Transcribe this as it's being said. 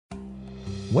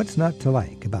What's not to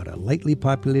like about a lightly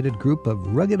populated group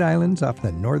of rugged islands off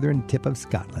the northern tip of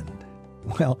Scotland?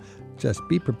 Well, just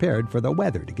be prepared for the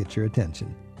weather to get your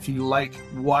attention. If you like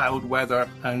wild weather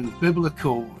and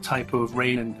biblical type of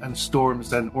rain and storms,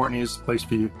 then Orkney is the place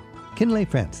for you. Kinley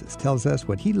Francis tells us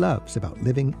what he loves about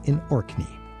living in Orkney.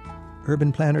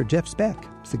 Urban planner Jeff Speck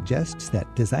suggests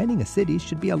that designing a city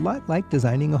should be a lot like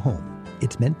designing a home.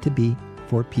 It's meant to be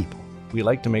for people. We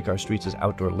like to make our streets as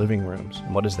outdoor living rooms.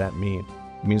 And what does that mean?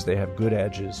 It means they have good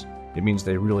edges. It means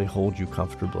they really hold you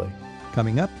comfortably.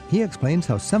 Coming up, he explains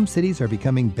how some cities are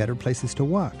becoming better places to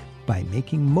walk by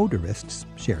making motorists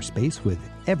share space with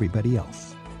everybody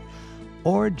else.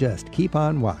 Or just keep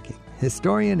on walking.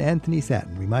 Historian Anthony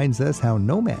Satin reminds us how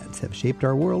nomads have shaped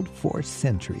our world for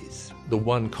centuries. The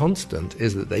one constant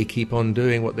is that they keep on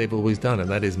doing what they've always done,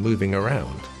 and that is moving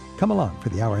around. Come along for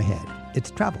the hour ahead. It's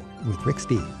Travel with Rick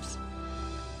Steves.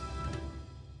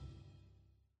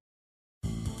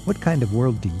 What kind of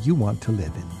world do you want to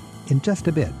live in? In just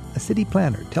a bit, a city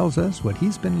planner tells us what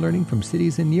he's been learning from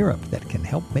cities in Europe that can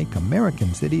help make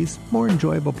American cities more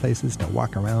enjoyable places to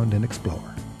walk around and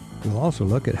explore. We'll also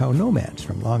look at how nomads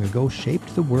from long ago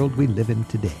shaped the world we live in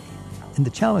today and the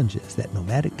challenges that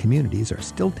nomadic communities are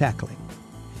still tackling.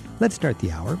 Let's start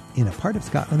the hour in a part of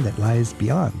Scotland that lies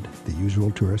beyond the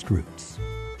usual tourist routes.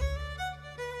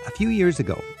 A few years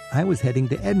ago, I was heading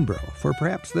to Edinburgh for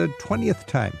perhaps the 20th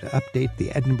time to update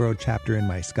the Edinburgh chapter in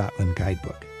my Scotland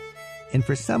guidebook. And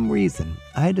for some reason,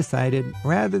 I decided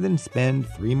rather than spend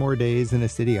 3 more days in a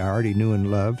city I already knew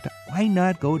and loved, why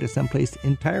not go to someplace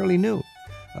entirely new?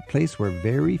 A place where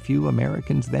very few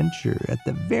Americans venture at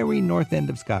the very north end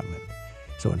of Scotland.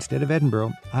 So instead of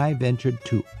Edinburgh, I ventured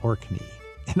to Orkney.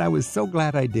 And I was so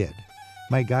glad I did.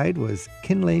 My guide was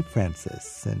Kinley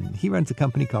Francis, and he runs a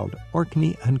company called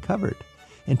Orkney Uncovered.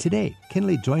 And today,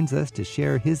 Kinley joins us to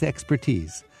share his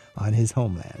expertise on his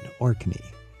homeland, Orkney.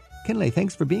 Kinley,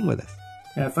 thanks for being with us.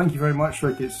 Yeah, thank you very much,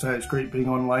 Rick. It's great being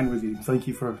online with you. Thank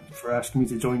you for asking me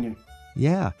to join you.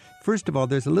 Yeah. First of all,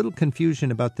 there's a little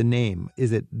confusion about the name.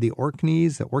 Is it the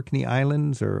Orkneys, the Orkney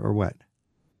Islands, or what?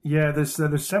 Yeah,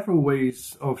 there's several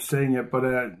ways of saying it, but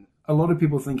a lot of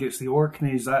people think it's the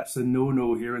Orkneys. That's a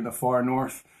no-no here in the far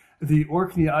north. The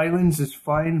Orkney Islands is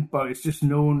fine, but it's just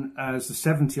known as the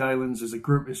 70 Islands as a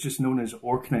group. It's just known as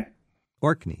Orkney.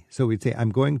 Orkney. So we'd say,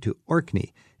 I'm going to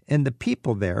Orkney. And the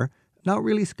people there, not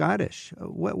really Scottish.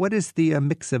 What is the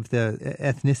mix of the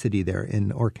ethnicity there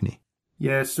in Orkney?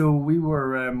 Yeah, so we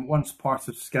were once part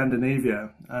of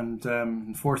Scandinavia, and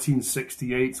in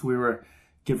 1468 we were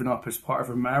given up as part of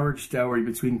a marriage dowry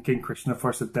between King Christian I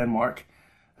of Denmark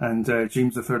and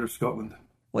James III of Scotland.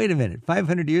 Wait a minute,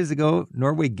 500 years ago,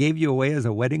 Norway gave you away as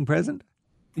a wedding present?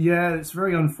 Yeah, it's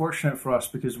very unfortunate for us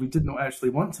because we did not actually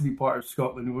want to be part of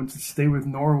Scotland. We wanted to stay with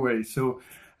Norway. So,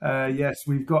 yes,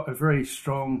 we've got a very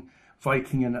strong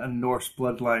Viking and Norse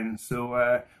bloodline.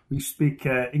 So we speak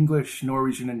English,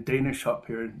 Norwegian, and Danish up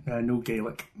here, no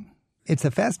Gaelic. It's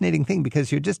a fascinating thing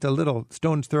because you're just a little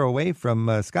stone's throw away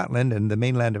from Scotland and the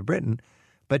mainland of Britain,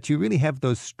 but you really have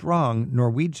those strong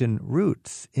Norwegian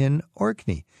roots in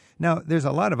Orkney. Now, there's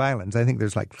a lot of islands. I think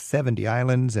there's like 70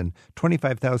 islands and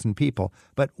 25,000 people,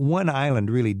 but one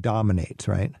island really dominates,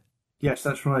 right? Yes,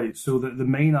 that's right. So the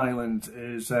main island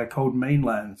is called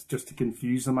mainland, just to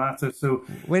confuse the matter. So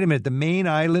wait a minute, the main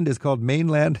island is called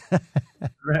mainland?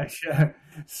 Right, yeah.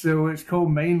 So it's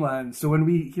called mainland. So when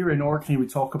we here in Orkney, we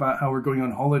talk about how we're going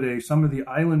on holiday, some of the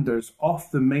islanders off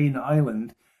the main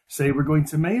island say we're going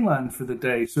to mainland for the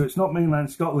day. So it's not mainland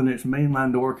Scotland, it's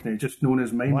mainland Orkney, just known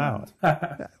as mainland.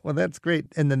 Wow. Well, that's great.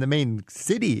 And then the main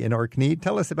city in Orkney,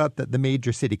 tell us about the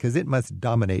major city, because it must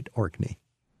dominate Orkney.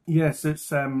 Yes, it's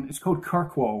called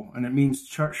Kirkwall, and it means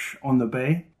church on the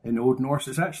bay in Old Norse.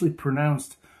 It's actually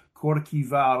pronounced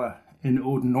Korkivara in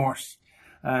Old Norse.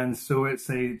 And so it's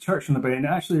a church on the bay, and it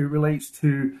actually relates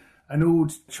to an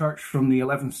old church from the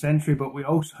 11th century, but we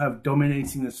also have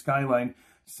dominating the skyline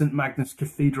St. Magnus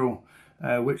Cathedral,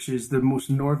 which is the most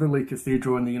northerly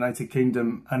cathedral in the United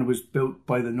Kingdom and was built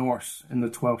by the Norse in the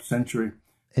 12th century.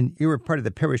 And you were part of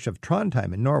the parish of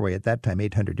Trondheim in Norway at that time,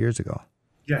 800 years ago.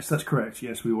 Yes, that's correct.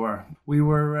 Yes, we were. We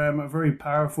were a very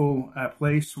powerful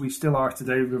place. We still are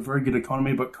today. We have a very good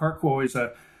economy, but Kirkwall is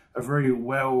a very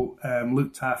well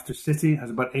looked after city, has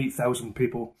about 8,000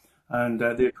 people, and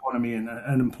the economy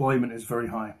and employment is very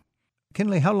high.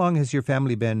 Kinley, how long has your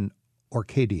family been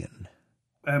Orcadian?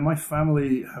 My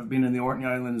family have been in the Orkney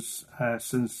Islands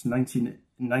since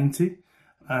 1990,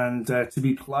 and to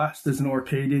be classed as an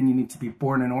Orcadian, you need to be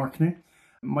born in Orkney.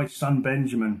 My son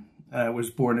Benjamin was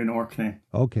born in Orkney.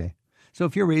 Okay. So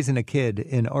if you're raising a kid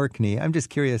in Orkney, I'm just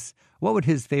curious, what would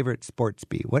his favorite sports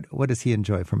be? What does he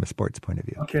enjoy from a sports point of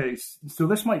view? Okay, so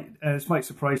this might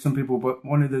surprise some people, but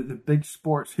one of the big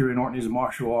sports here in Orkney is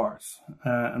martial arts.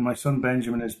 And my son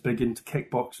Benjamin is big into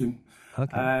kickboxing.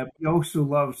 Okay. He also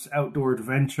loves outdoor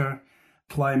adventure,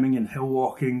 climbing and hill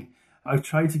walking. I've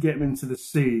tried to get him into the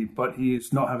sea, but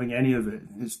he's not having any of it.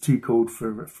 It's too cold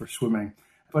for swimming.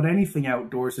 But anything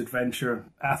outdoors, adventure,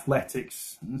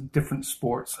 athletics, different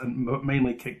sports, and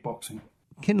mainly kickboxing.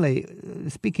 Kinley,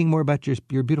 speaking more about your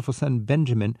beautiful son,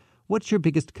 Benjamin, what's your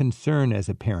biggest concern as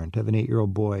a parent of an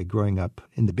 8-year-old boy growing up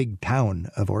in the big town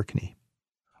of Orkney?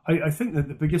 I think that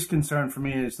the biggest concern for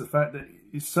me is the fact that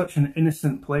it's such an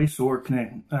innocent place,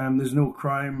 Orkney. There's no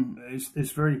crime.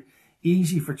 It's very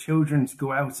easy for children to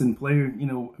go out and play,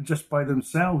 just by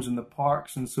themselves in the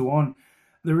parks and so on.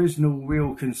 There is no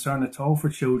real concern at all for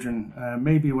children,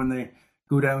 maybe when they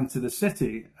go down to the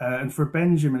city. And for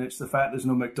Benjamin, it's the fact there's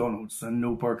no McDonald's and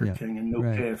no Burger King and no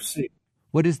KFC.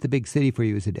 What is the big city for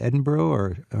you? Is it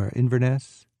Edinburgh or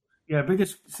Inverness? Yeah,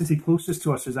 biggest city closest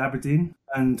to us is Aberdeen,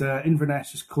 and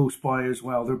Inverness is close by as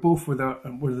well. They're both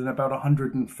within about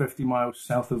 150 miles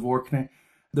south of Orkney.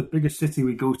 The biggest city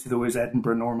we go to, though, is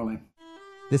Edinburgh normally.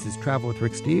 This is Travel with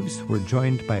Rick Steves. We're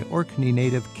joined by Orkney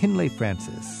native Kinley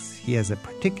Francis. He has a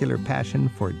particular passion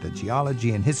for the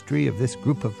geology and history of this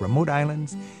group of remote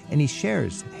islands, and he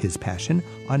shares his passion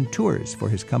on tours for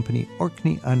his company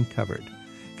Orkney Uncovered.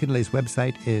 Kinley's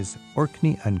website is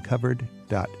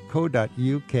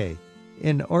orkneyuncovered.co.uk.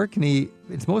 In Orkney,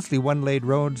 it's mostly one-lane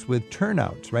roads with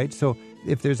turnouts, right? So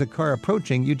if there's a car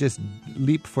approaching, you just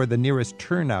leap for the nearest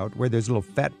turnout where there's a little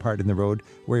fat part in the road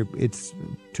where it's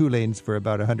 2 lanes for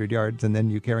about 100 yards, and then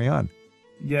you carry on.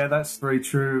 Yeah, that's very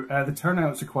true. The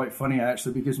turnouts are quite funny,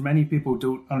 actually, because many people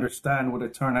don't understand what a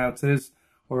turnout is,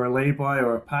 or a lay-by,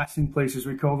 or a passing place, as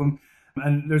we call them.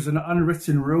 And there's an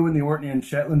unwritten rule in the Orkney and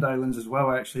Shetland Islands as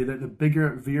well, actually, that the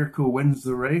bigger vehicle wins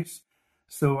the race.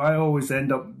 So I always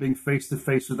end up being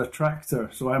face-to-face with a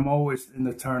tractor, so I'm always in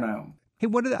the turnout. Hey,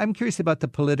 I'm curious about the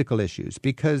political issues,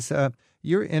 because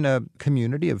you're in a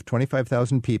community of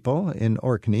 25,000 people in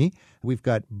Orkney. We've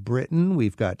got Britain,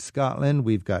 we've got Scotland,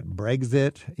 we've got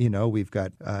Brexit, we've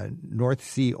got North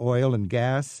Sea oil and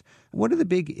gas. What are the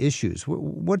big issues?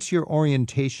 What's your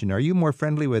orientation? Are you more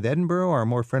friendly with Edinburgh or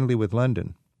more friendly with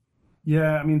London?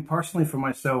 Yeah, I mean, personally for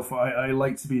myself, I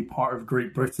like to be part of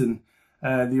Great Britain.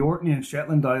 The Orkney and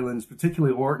Shetland Islands,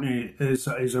 particularly Orkney, is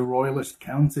a royalist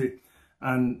county.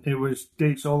 And it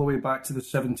dates all the way back to the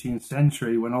 17th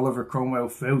century when Oliver Cromwell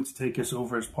failed to take us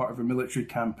over as part of a military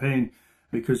campaign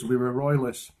because we were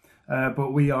royalists.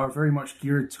 But we are very much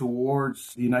geared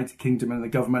towards the United Kingdom and the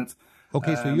government.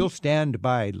 Okay, so you'll stand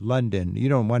by London. You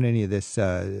don't want any of this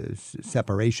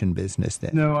separation business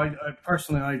then? No, I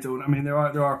personally don't. I mean, there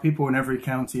are people in every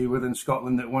county within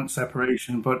Scotland that want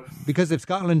separation, but because if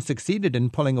Scotland succeeded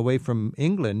in pulling away from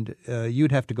England,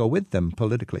 you'd have to go with them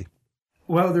politically.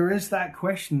 Well, there is that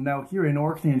question. Now, here in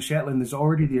Orkney and Shetland, there's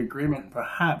already the agreement,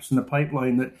 perhaps in the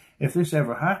pipeline, that if this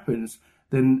ever happens,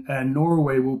 then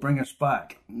Norway will bring us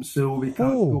back. So we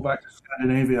can't go back to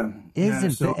Scandinavia.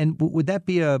 And would that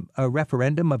be a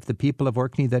referendum of the people of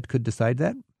Orkney that could decide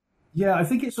that? Yeah, I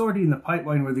think it's already in the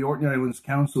pipeline with the Orkney Islands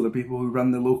Council, the people who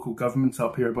run the local governments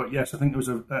up here. But yes, I think there was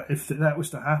if that was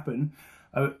to happen,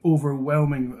 an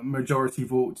overwhelming majority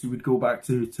vote would go back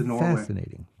to Norway.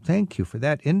 Fascinating. Thank you for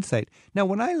that insight. Now,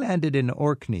 when I landed in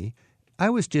Orkney, I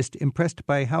was just impressed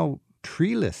by how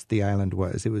treeless the island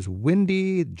was. It was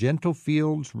windy, gentle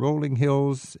fields, rolling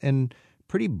hills, and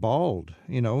pretty bald.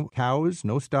 Cows,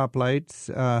 no stoplights.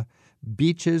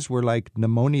 Beaches were like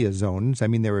pneumonia zones. I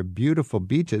mean, there were beautiful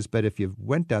beaches, but if you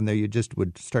went down there, you just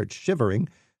would start shivering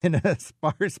in a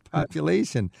sparse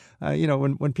population.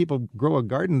 When people grow a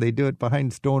garden, they do it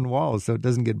behind stone walls so it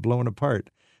doesn't get blown apart.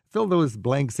 Fill those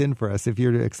blanks in for us if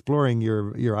you're exploring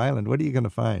your island. What are you going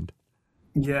to find?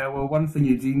 Yeah, well, one thing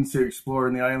you need to explore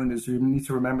in the island is you need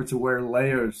to remember to wear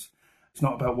layers. It's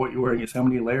not about what you're wearing, it's how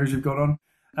many layers you've got on.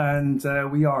 And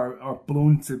we are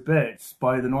blown to bits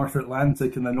by the North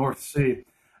Atlantic and the North Sea.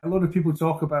 A lot of people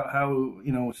talk about how,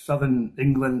 southern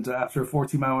England, after a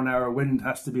 40-mile-an-hour wind,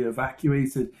 has to be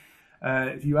evacuated.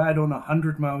 If you add on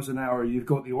 100 miles an hour, you've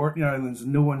got the Orkney Islands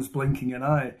and no one's blinking an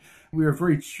eye. We're a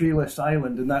very treeless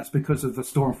island, and that's because of the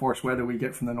storm force weather we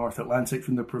get from the North Atlantic,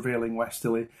 from the prevailing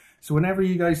westerly. So whenever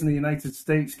you guys in the United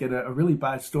States get a really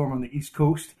bad storm on the East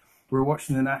Coast, we're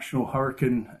watching the National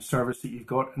Hurricane Service that you've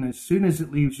got, and as soon as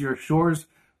it leaves your shores,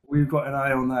 we've got an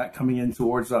eye on that coming in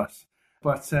towards us.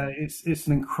 But it's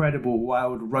an incredible,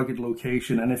 wild, rugged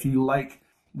location, and if you like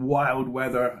wild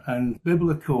weather and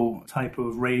biblical type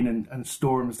of rain and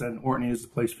storms, then Orkney is the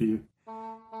place for you.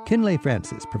 Kinley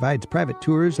Francis provides private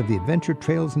tours of the adventure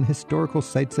trails and historical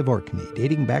sites of Orkney,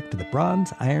 dating back to the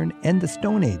Bronze, Iron, and the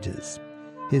Stone Ages.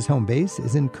 His home base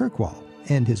is in Kirkwall,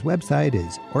 and his website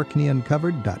is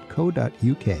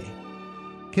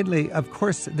orkneyuncovered.co.uk. Kinley, of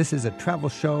course, this is a travel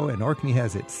show, and Orkney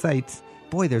has its sites.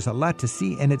 Boy, there's a lot to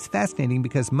see, and it's fascinating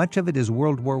because much of it is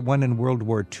World War I and World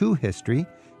War II history,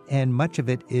 and much of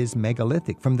it is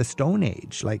megalithic, from the Stone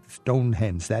Age, like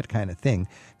Stonehenge, that kind of thing.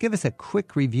 Give us a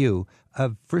quick review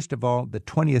of, first of all, the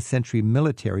 20th century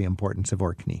military importance of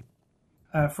Orkney.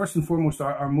 First and foremost,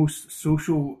 our most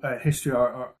social history,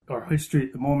 our history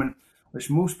at the moment, which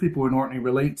most people in Orkney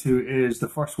relate to, is the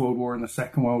First World War and the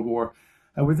Second World War.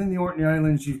 Within the Orkney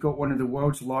Islands, you've got one of the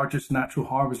world's largest natural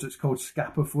harbours. It's called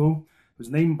Scapa Flow. It was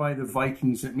named by the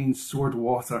Vikings. It means sword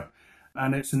water.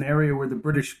 And it's an area where the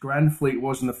British Grand Fleet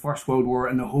was in the First World War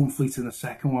and the Home Fleet in the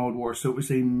Second World War. So it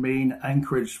was a main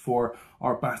anchorage for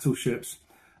our battleships.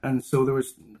 And so there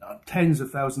was tens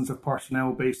of thousands of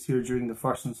personnel based here during the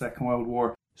First and Second World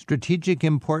War. Strategic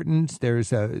importance. There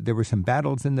were some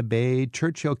battles in the bay.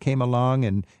 Churchill came along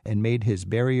and made his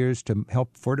barriers to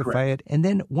help fortify it. And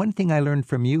then one thing I learned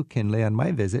from you, Kinley, on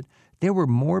my visit, there were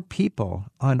more people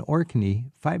on Orkney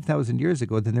 5,000 years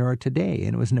ago than there are today.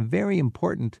 And it was in a very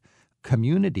important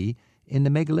community in the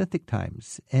megalithic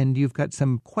times. And you've got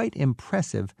some quite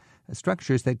impressive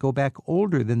structures that go back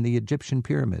older than the Egyptian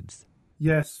pyramids.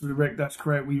 Yes, Rick, that's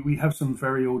correct. We have some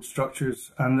very old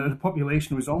structures, and the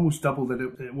population was almost double that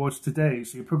it was today.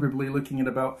 So you're probably looking at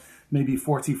about maybe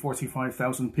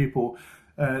 45,000 people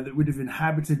that would have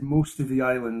inhabited most of the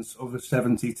islands of the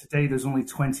 70. Today, there's only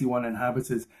 21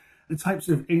 inhabited. The types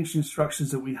of ancient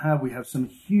structures that we have some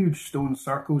huge stone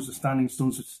circles, the standing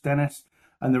stones of Stennis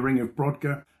and the Ring of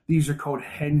Brodgar. These are called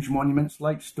henge monuments,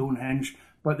 like Stonehenge,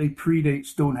 but they predate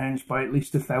Stonehenge by at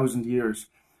least 1,000 years.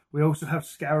 We also have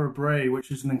Skara Brae,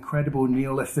 which is an incredible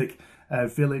Neolithic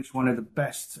village, one of the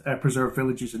best preserved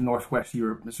villages in northwest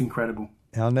Europe. It's incredible.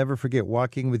 I'll never forget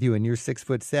walking with you, and you're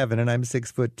 6'7" and I'm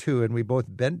 6'2", and we both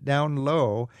bent down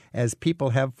low, as people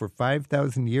have for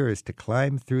 5,000 years, to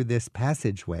climb through this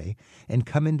passageway and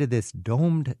come into this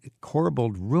domed,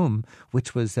 corbelled room,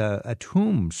 which was a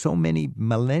tomb so many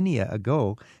millennia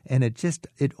ago, and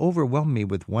it overwhelmed me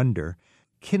with wonder.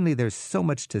 Kinley, there's so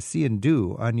much to see and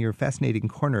do on your fascinating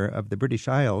corner of the British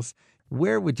Isles.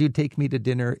 Where would you take me to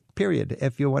dinner, period,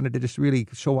 if you wanted to just really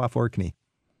show off Orkney?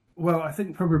 Well, I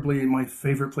think probably my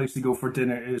favourite place to go for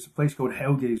dinner is a place called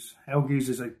Helge's. Helge's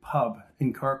is a pub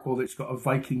in Kirkwall that's got a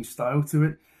Viking style to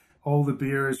it. All the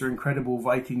beers are incredible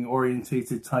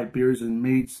Viking-orientated type beers and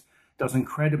meads. Does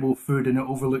incredible food, and it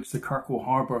overlooks the Kirkwall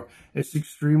Harbour. It's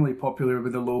extremely popular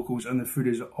with the locals, and the food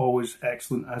is always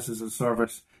excellent, as is the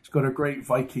service. It's got a great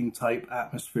Viking-type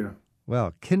atmosphere.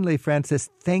 Well, Kinley Francis,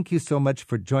 thank you so much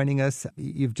for joining us.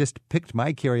 You've just piqued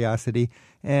my curiosity,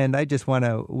 and I just want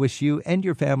to wish you and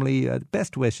your family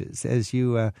best wishes as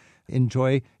you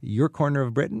enjoy your corner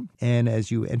of Britain and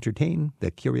as you entertain the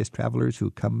curious travelers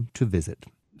who come to visit.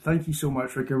 Thank you so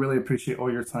much, Rick. I really appreciate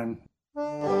all your time.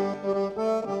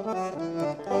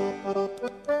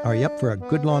 Are you up for a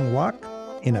good long walk?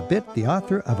 In a bit, the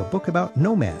author of a book about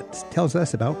nomads tells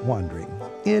us about wandering.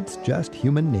 It's just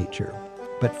human nature.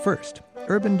 But first,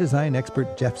 urban design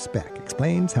expert Jeff Speck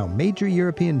explains how major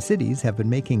European cities have been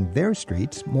making their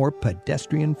streets more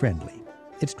pedestrian-friendly.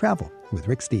 It's Travel with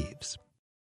Rick Steves.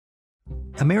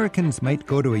 Americans might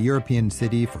go to a European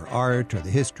city for art or the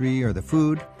history or the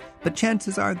food, but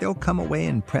chances are they'll come away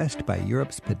impressed by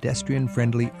Europe's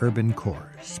pedestrian-friendly urban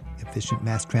cores, efficient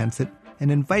mass transit,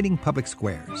 and inviting public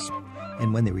squares.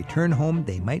 And when they return home,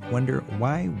 they might wonder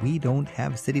why we don't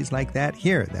have cities like that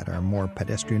here that are more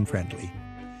pedestrian-friendly.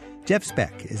 Jeff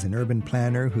Speck is an urban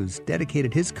planner who's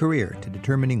dedicated his career to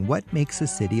determining what makes a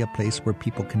city a place where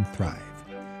people can thrive.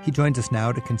 He joins us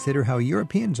now to consider how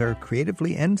Europeans are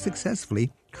creatively and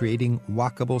successfully creating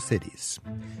walkable cities.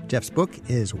 Jeff's book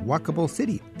is Walkable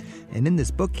City, and in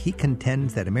this book he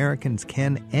contends that Americans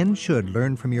can and should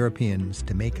learn from Europeans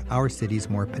to make our cities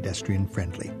more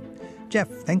pedestrian-friendly. Jeff,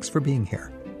 thanks for being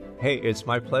here. Hey, it's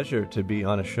my pleasure to be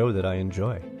on a show that I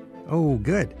enjoy. Oh,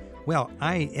 good. Well,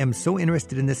 I am so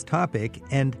interested in this topic,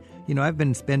 and, I've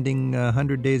been spending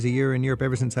 100 days a year in Europe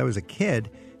ever since I was a kid,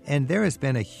 and there has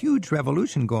been a huge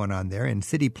revolution going on there in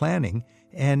city planning,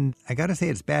 and I got to say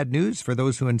it's bad news for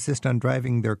those who insist on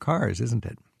driving their cars, isn't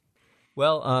it?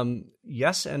 Well,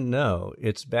 yes and no.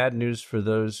 It's bad news for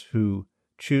those who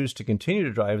choose to continue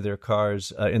to drive their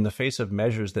cars in the face of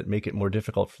measures that make it more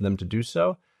difficult for them to do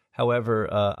so. However,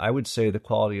 I would say the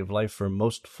quality of life for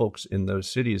most folks in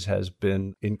those cities has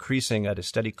been increasing at a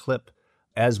steady clip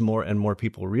as more and more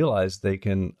people realize they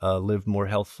can live more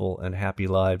healthful and happy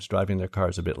lives driving their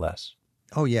cars a bit less.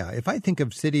 Oh, yeah. If I think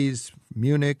of cities,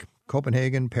 Munich,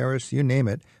 Copenhagen, Paris, you name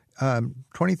it,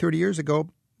 20, 30 years ago,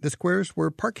 the squares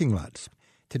were parking lots.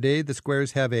 Today, the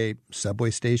squares have a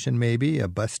subway station, maybe, a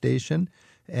bus station,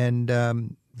 and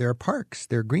there are parks,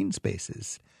 there are green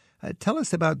spaces. Tell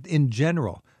us about, in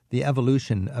general, the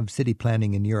evolution of city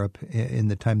planning in Europe in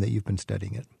the time that you've been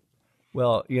studying it.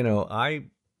 Well, I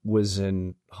was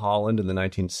in Holland in the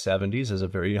 1970s as a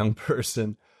very young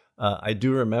person. I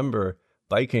do remember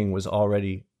biking was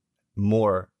already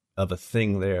more of a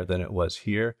thing there than it was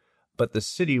here, but the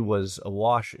city was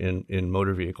awash in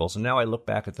motor vehicles. And now I look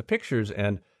back at the pictures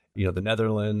and, the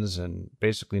Netherlands and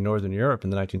basically Northern Europe in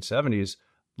the 1970s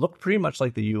looked pretty much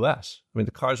like the U.S. I mean,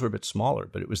 the cars were a bit smaller,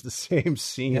 but it was the same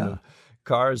scene of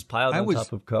cars piled on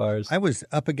top of cars. I was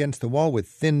up against the wall with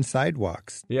thin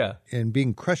sidewalks. Yeah. And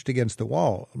being crushed against the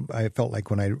wall, I felt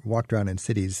like when I walked around in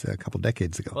cities a couple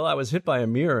decades ago. Well, I was hit by a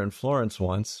mirror in Florence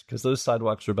once because those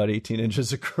sidewalks were about 18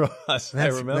 inches across. I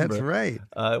remember. That's right.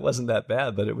 It wasn't that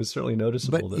bad, but it was certainly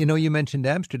noticeable. But, you mentioned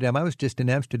Amsterdam. I was just in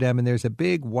Amsterdam, and there's a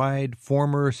big, wide,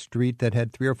 former street that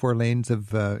had 3 or 4 lanes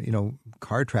of,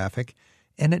 car traffic.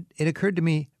 And it occurred to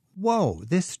me, whoa,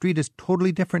 this street is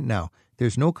totally different now.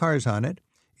 There's no cars on it.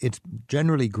 It's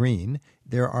generally green.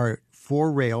 There are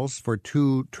 4 rails for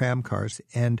 2 tram cars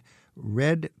and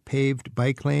red paved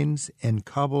bike lanes and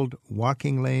cobbled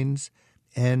walking lanes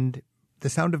and the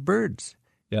sound of birds.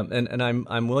 Yeah, and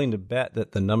I'm willing to bet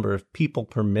that the number of people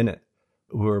per minute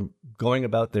who are going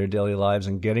about their daily lives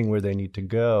and getting where they need to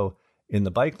go in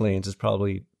the bike lanes is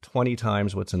probably 20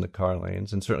 times what's in the car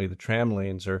lanes. And certainly the tram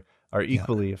lanes are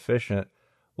equally efficient.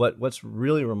 What's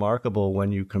really remarkable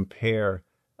when you compare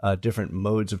different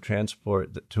modes of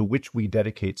transport to which we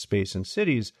dedicate space in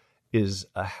cities is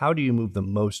how do you move the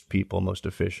most people most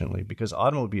efficiently? Because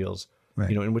automobiles, right,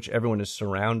 in which everyone is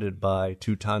surrounded by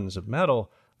 2 tons of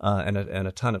metal and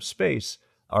a ton of space,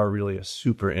 are really a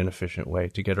super inefficient way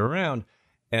to get around,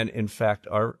 and in fact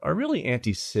are really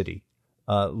anti-city.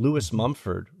 Lewis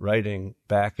Mumford, writing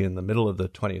back in the middle of the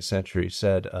 20th century,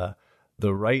 said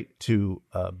the right to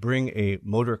bring a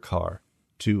motor car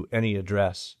to any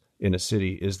address in a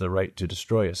city is the right to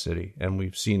destroy a city, and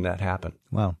we've seen that happen.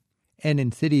 Wow. And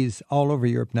in cities all over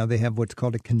Europe now, they have what's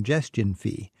called a congestion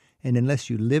fee. And unless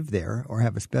you live there or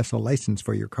have a special license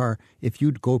for your car, if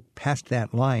you go past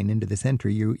that line into the center,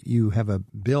 you have a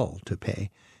bill to pay.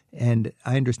 And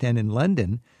I understand in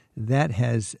London, that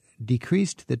has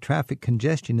decreased the traffic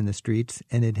congestion in the streets,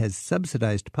 and it has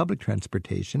subsidized public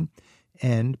transportation,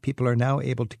 and people are now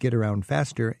able to get around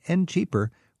faster and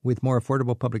cheaper with more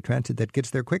affordable public transit that gets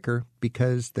there quicker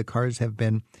because the cars have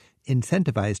been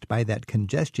incentivized by that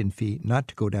congestion fee not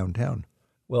to go downtown.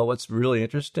 Well, what's really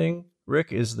interesting,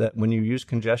 Rick, is that when you use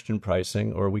congestion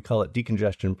pricing, or we call it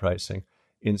decongestion pricing,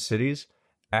 in cities,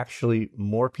 actually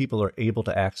more people are able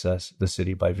to access the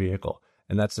city by vehicle.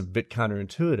 And that's a bit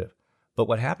counterintuitive. But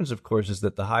what happens, of course, is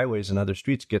that the highways and other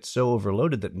streets get so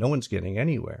overloaded that no one's getting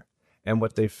anywhere. And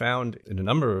what they found in a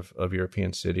number of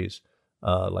European cities,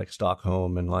 like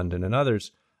Stockholm and London and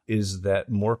others, is that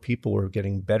more people were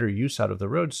getting better use out of the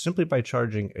roads simply by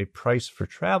charging a price for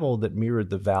travel that mirrored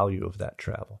the value of that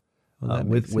travel. Well,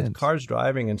 with cars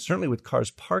driving, and certainly with cars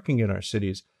parking in our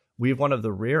cities, we have one of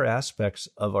the rare aspects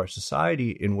of our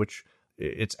society in which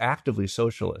it's actively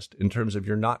socialist in terms of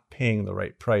you're not paying the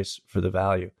right price for the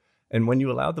value. And when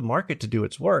you allow the market to do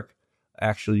its work,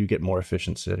 actually you get more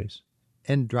efficient cities.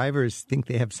 And drivers think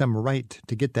they have some right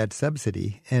to get that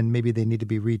subsidy, and maybe they need to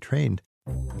be retrained.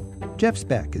 Jeff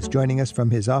Speck is joining us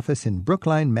from his office in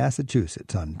Brookline,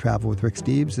 Massachusetts on Travel with Rick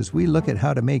Steves as we look at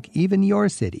how to make even your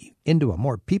city into a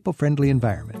more people-friendly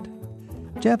environment.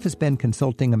 Jeff has been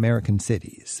consulting American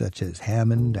cities such as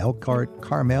Hammond, Elkhart,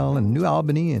 Carmel, and New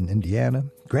Albany in Indiana,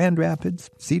 Grand Rapids,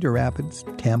 Cedar Rapids,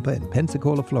 Tampa, and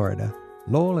Pensacola, Florida,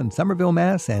 Lowell and Somerville,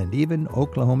 Mass., and even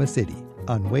Oklahoma City,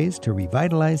 on ways to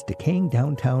revitalize decaying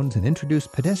downtowns and introduce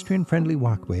pedestrian-friendly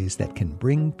walkways that can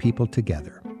bring people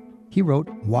together. He wrote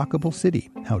Walkable City,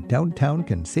 How Downtown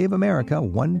Can Save America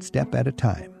One Step at a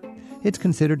Time. It's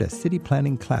considered a city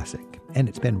planning classic, and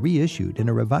it's been reissued in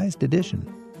a revised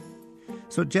edition.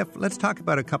 So, Jeff, let's talk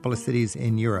about a couple of cities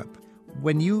in Europe.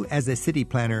 When you, as a city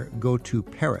planner, go to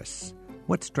Paris,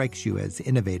 what strikes you as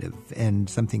innovative and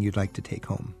something you'd like to take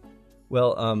home?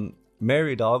 Well, Mayor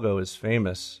Hidalgo is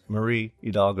famous. Marie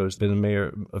Hidalgo has been the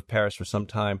mayor of Paris for some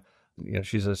time.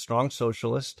 She's a strong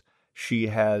socialist. She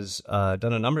has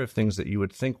done a number of things that you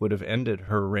would think would have ended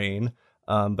her reign,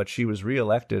 but she was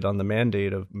reelected on the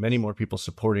mandate of many more people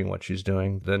supporting what she's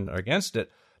doing than are against it,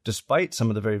 despite some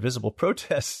of the very visible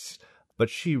protests But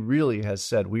she really has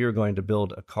said, we are going to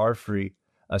build a car-free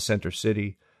center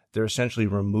city. They're essentially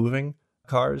removing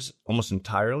cars almost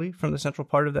entirely from the central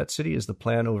part of that city is the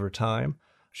plan over time.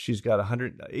 She's got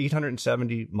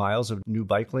 870 miles of new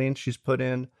bike lanes she's put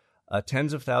in,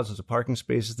 tens of thousands of parking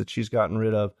spaces that she's gotten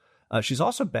rid of. She's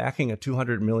also backing a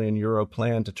 200 million euro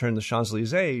plan to turn the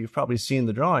Champs-Élysées, you've probably seen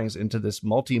the drawings, into this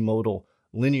multimodal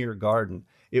linear garden.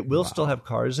 It will still have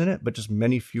cars in it, but just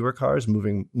many fewer cars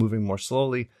moving more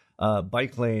slowly.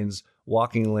 Bike lanes,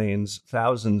 walking lanes,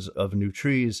 thousands of new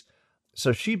trees.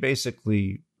 So she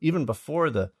basically, even before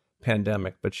the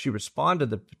pandemic, but she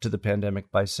responded to the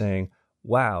pandemic by saying,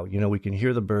 wow, we can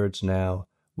hear the birds now.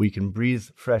 We can breathe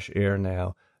fresh air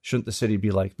now. Shouldn't the city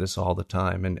be like this all the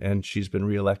time? And she's been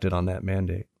reelected on that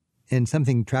mandate. And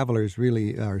something travelers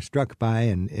really are struck by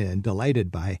and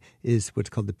delighted by is what's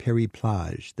called the Paris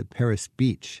Plage, the Paris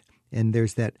beach. And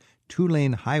there's that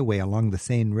 2-lane highway along the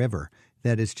Seine River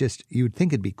that is just, you'd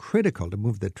think it'd be critical to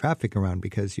move the traffic around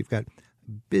because you've got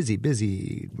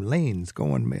busy lanes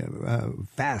going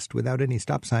fast without any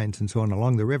stop signs and so on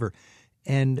along the river.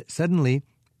 And suddenly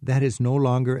that is no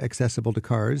longer accessible to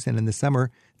cars. And in the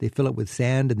summer, they fill it with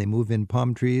sand and they move in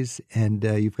palm trees and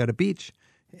you've got a beach.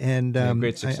 And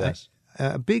great success.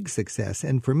 A big success.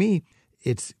 And for me,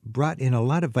 it's brought in a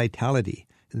lot of vitality.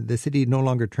 The city no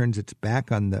longer turns its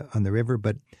back on the river,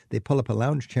 but they pull up a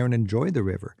lounge chair and enjoy the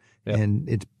river. Yep. And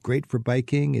it's great for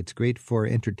biking. It's great for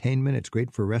entertainment. It's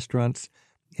great for restaurants.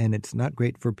 And it's not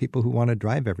great for people who want to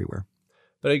drive everywhere.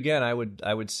 But again, I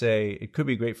would say it could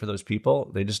be great for those people.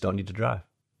 They just don't need to drive.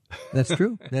 That's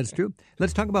true. That's true.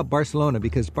 Let's talk about Barcelona,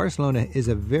 because Barcelona is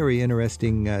a very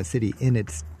interesting city in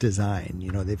its design.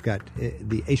 They've got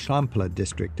the Eixample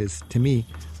district is, to me,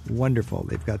 wonderful.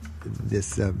 They've got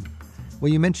this.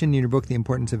 You mentioned in your book the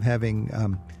importance of having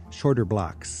shorter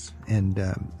blocks and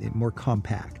more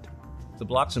compact. The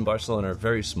blocks in Barcelona are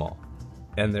very small,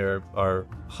 and there are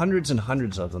hundreds and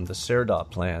hundreds of them. The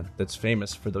Cerdà plan that's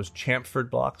famous for those chamfered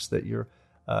blocks that you're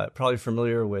probably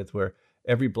familiar with, where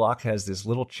every block has this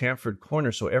little chamfered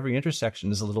corner, so every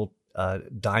intersection is a little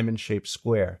diamond-shaped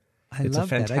square. It's love a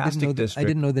fantastic that. district. I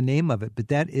didn't know the name of it, but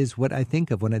that is what I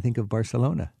think of when I think of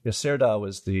Barcelona. Yeah, Cerdà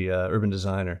was the urban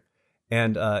designer,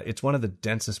 and it's one of the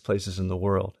densest places in the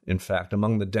world. In fact,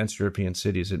 among the dense European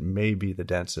cities, it may be the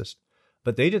densest.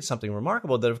 But they did something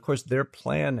remarkable that, of course, their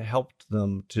plan helped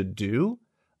them to do,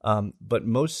 but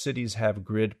most cities have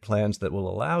grid plans that will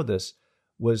allow this,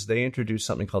 was they introduced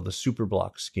something called the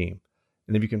superblock scheme.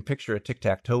 And if you can picture a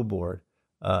tic-tac-toe board,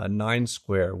 9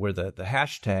 square, where the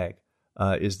hashtag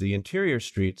is the interior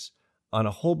streets, on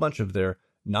a whole bunch of their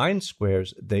 9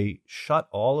 squares, they shut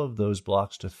all of those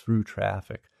blocks to through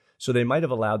traffic. So they might have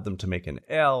allowed them to make an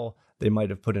L, they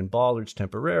might have put in bollards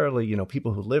temporarily,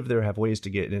 people who live there have ways to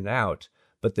get in and out,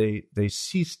 but they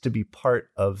ceased to be part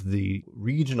of the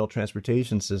regional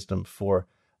transportation system for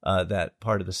that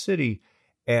part of the city,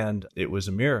 and it was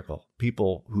a miracle.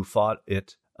 People who fought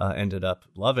it ended up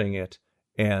loving it,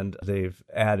 and they've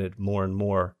added more and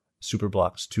more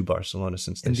superblocks to Barcelona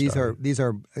since they started. And these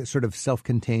are sort of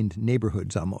self-contained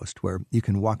neighborhoods almost, where you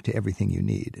can walk to everything you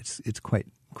need. It's quite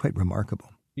remarkable.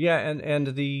 Yeah, and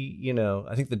the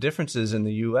I think the difference is in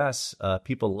the U.S.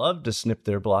 People love to snip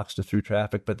their blocks to through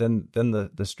traffic, but then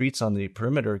the streets on the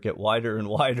perimeter get wider and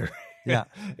wider. Yeah,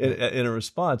 in a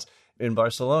response. In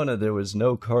Barcelona, there was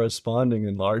no corresponding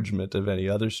enlargement of any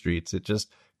other streets. It just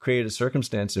created a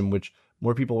circumstance in which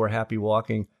more people were happy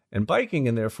walking and biking,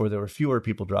 and therefore there were fewer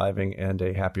people driving and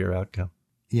a happier outcome.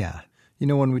 Yeah.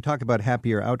 When we talk about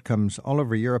happier outcomes, all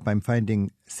over Europe, I'm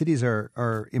finding cities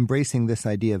are embracing this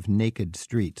idea of naked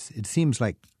streets. It seems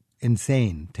like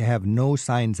insane to have no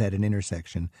signs at an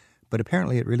intersection, but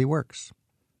apparently it really works.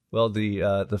 Well,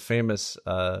 the famous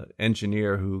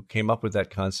engineer who came up with that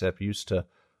concept used to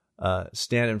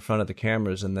stand in front of the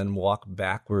cameras and then walk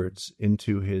backwards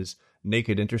into his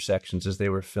naked intersections as they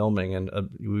were filming, and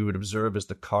we would observe as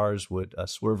the cars would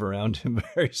swerve around him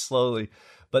very slowly.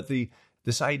 But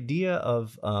this idea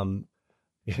of Malcolm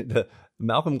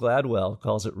Gladwell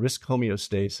calls it risk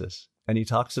homeostasis, and he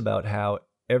talks about how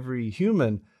every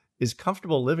human is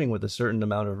comfortable living with a certain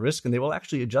amount of risk, and they will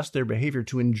actually adjust their behavior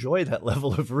to enjoy that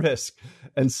level of risk.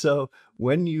 And so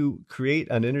when you create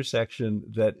an intersection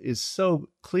that is so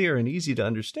clear and easy to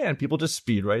understand, people just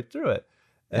speed right through it.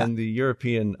 Yeah. And the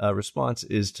European response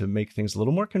is to make things a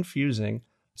little more confusing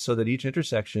so that each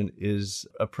intersection is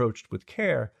approached with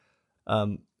care.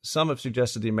 Some have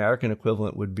suggested the American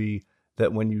equivalent would be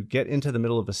that when you get into the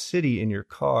middle of a city in your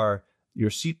car, your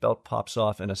seatbelt pops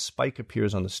off and a spike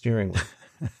appears on the steering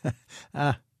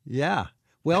wheel. Yeah.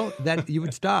 Well, that you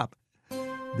would stop.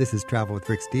 This is Travel with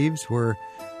Rick Steves.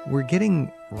 We're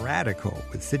getting radical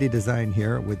with city design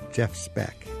here with Jeff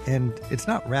Speck. And it's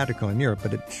not radical in Europe,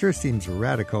 but it sure seems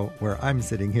radical where I'm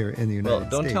sitting here in the United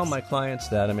States. Well, don't tell my clients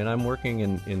that. I mean, I'm working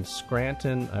in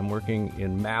Scranton. I'm working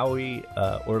in Maui,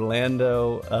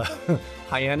 Orlando,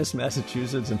 Hyannis,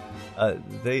 Massachusetts. And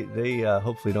they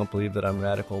hopefully don't believe that I'm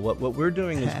radical. What we're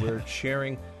doing is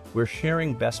we're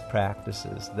sharing best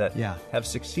practices that have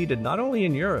succeeded not only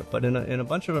in Europe, but in a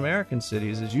bunch of American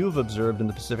cities, as you've observed in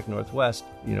the Pacific Northwest,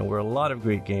 where a lot of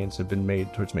great gains have been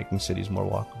made towards making cities more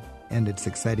walkable. And it's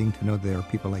exciting to know there are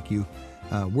people like you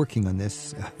working on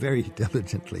this very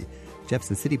diligently. Jeff's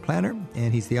the city planner,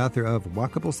 and he's the author of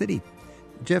Walkable City.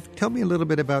 Jeff, tell me a little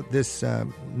bit about this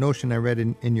notion I read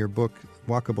in your book,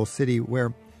 Walkable City,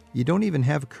 where you don't even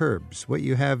have curbs. What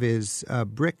you have is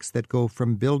bricks that go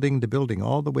from building to building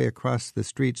all the way across the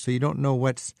street, so you don't know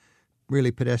what's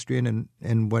really pedestrian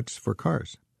and what's for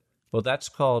cars. Well, that's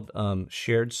called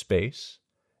shared space.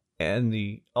 And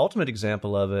the ultimate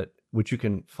example of it, which you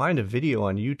can find a video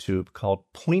on YouTube called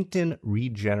Poynton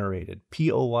Regenerated,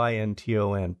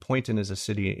 Poynton. Poynton is a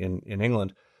city in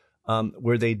England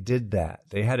where they did that.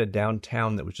 They had a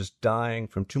downtown that was just dying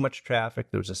from too much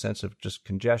traffic. There was a sense of just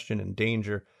congestion and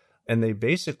danger. And they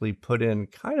basically put in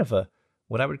kind of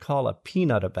what I would call a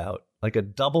peanut about, like a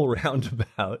double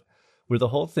roundabout, where the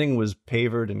whole thing was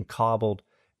pavered and cobbled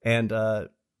and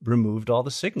removed all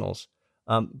the signals.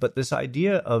 But this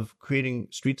idea of creating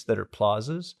streets that are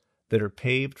plazas, that are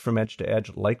paved from edge to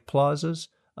edge like plazas,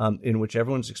 in which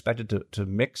everyone's expected to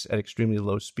mix at extremely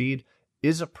low speed,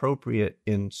 is appropriate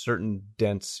in certain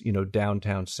dense,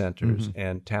 downtown centers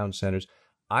and town centers.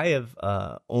 I have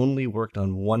only worked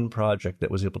on one project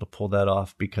that was able to pull that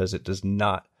off because it does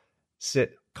not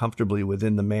sit comfortably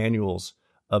within the manuals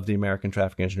of the American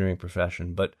traffic engineering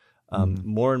profession. But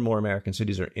more and more American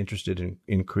cities are interested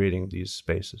in creating these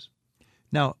spaces.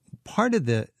 Now, part of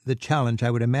the challenge,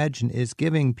 I would imagine, is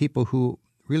giving people who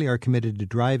really are committed to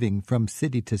driving from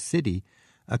city to city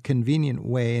a convenient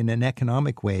way and an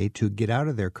economic way to get out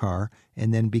of their car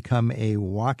and then become a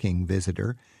walking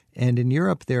visitor. And in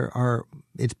Europe,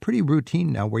 it's pretty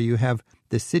routine now where you have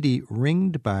the city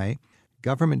ringed by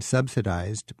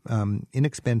government-subsidized,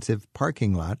 inexpensive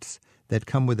parking lots that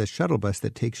come with a shuttle bus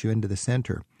that takes you into the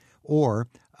center, or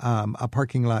a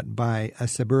parking lot by a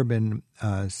suburban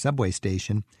subway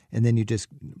station, and then you just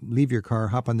leave your car,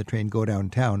 hop on the train, go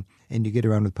downtown, and you get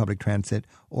around with public transit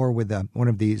or with one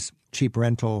of these cheap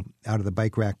rental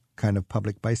out-of-the-bike rack kind of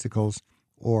public bicycles,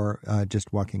 or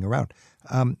just walking around.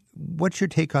 What's your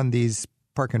take on these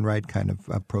park and ride kind of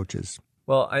approaches?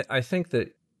 Well, I think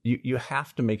that you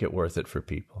have to make it worth it for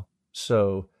people.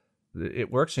 So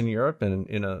it works in Europe and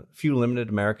in a few limited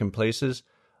American places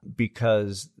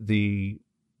because the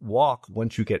walk,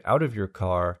 once you get out of your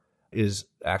car, is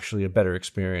actually a better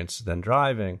experience than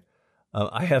driving.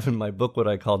 I have in my book what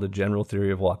I call the general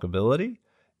theory of walkability,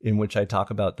 in which I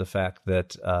talk about the fact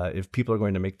that if people are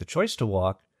going to make the choice to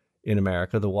walk, in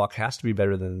America, the walk has to be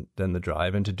better than the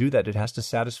drive. And to do that, it has to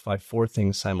satisfy four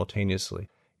things simultaneously.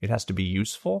 It has to be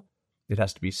useful, it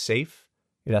has to be safe,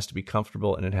 it has to be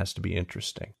comfortable, and it has to be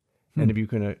interesting. And if you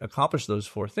can accomplish those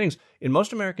four things, in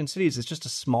most American cities, it's just a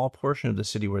small portion of the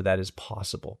city where that is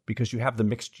possible because you have the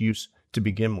mixed use to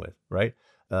begin with, right?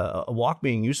 A walk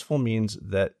being useful means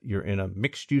that you're in a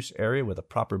mixed use area with a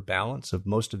proper balance of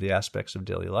most of the aspects of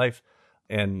daily life.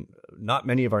 And not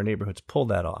many of our neighborhoods pull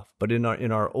that off. But in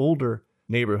our older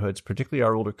neighborhoods, particularly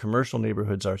our older commercial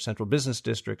neighborhoods, our central business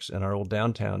districts and our old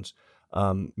downtowns,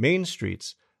 main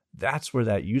streets, that's where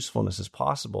that usefulness is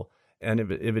possible. And if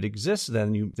it exists,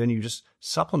 then you just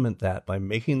supplement that by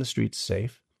making the streets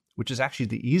safe, which is actually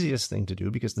the easiest thing to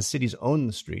do because the cities own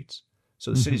the streets.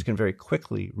 So the cities can very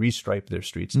quickly restripe their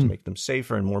streets to make them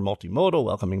safer and more multimodal,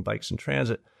 welcoming bikes and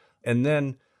transit. And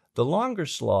then the longer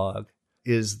slog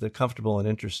is the comfortable and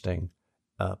interesting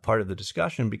part of the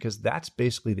discussion, because that's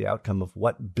basically the outcome of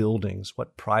what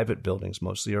private buildings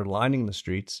mostly, are lining the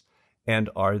streets,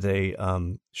 and are they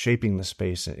shaping the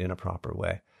space in a proper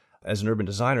way. As an urban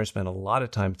designer, I spend a lot of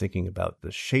time thinking about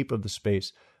the shape of the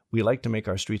space. We like to make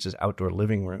our streets as outdoor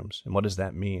living rooms. And what does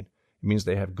that mean? It means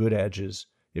they have good edges.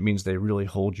 It means they really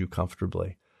hold you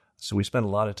comfortably. So we spend a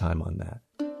lot of time on that.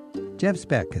 Jeff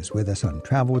Speck is with us on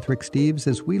Travel with Rick Steves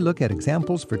as we look at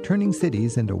examples for turning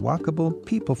cities into walkable,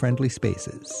 people-friendly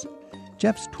spaces.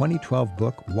 Jeff's 2012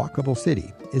 book, Walkable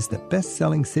City, is the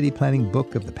best-selling city planning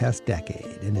book of the past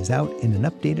decade and is out in an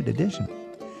updated edition.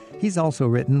 He's also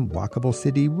written Walkable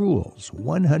City Rules,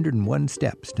 101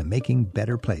 Steps to Making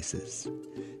Better Places.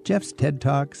 Jeff's TED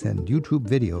Talks and YouTube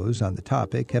videos on the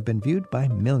topic have been viewed by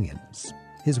millions.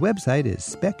 His website is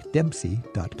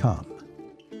speckdempsey.com.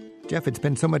 Jeff, it's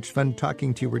been so much fun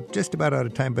talking to you. We're just about out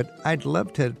of time, but I'd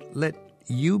love to let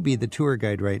you be the tour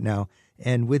guide right now.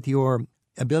 And with your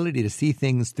ability to see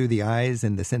things through the eyes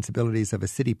and the sensibilities of a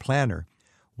city planner,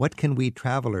 what can we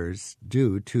travelers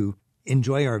do to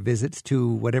enjoy our visits to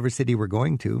whatever city we're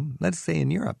going to, let's say in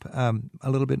Europe, a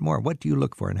little bit more? What do you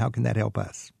look for, and how can that help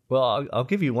us? Well, I'll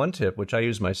give you one tip, which I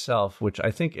use myself, which I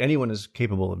think anyone is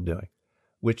capable of doing,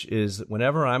 which is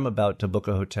whenever I'm about to book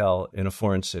a hotel in a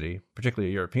foreign city,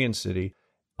 particularly a European city,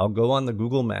 I'll go on the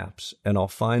Google Maps and I'll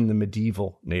find the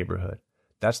medieval neighborhood.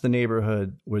 That's the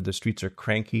neighborhood where the streets are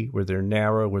cranky, where they're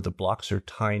narrow, where the blocks are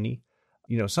tiny.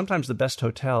 Sometimes the best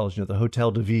hotels, the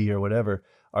Hotel de Ville or whatever,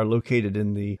 are located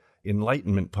in the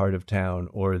Enlightenment part of town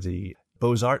or the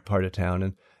Beaux-Arts part of town.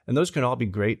 And those can all be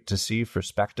great to see for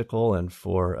spectacle and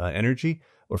for energy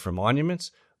or for monuments.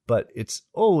 But it's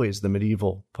always the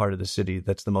medieval part of the city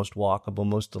that's the most walkable,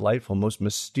 most delightful, most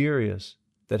mysterious,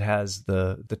 that has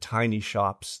the tiny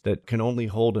shops that can only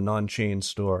hold an on-chain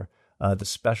store. The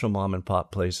special mom and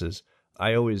pop places.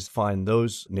 I always find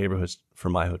those neighborhoods for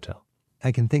my hotel.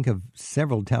 I can think of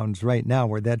several towns right now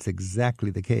where that's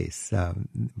exactly the case.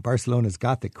 Barcelona's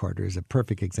Gothic Quarter is a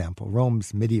perfect example.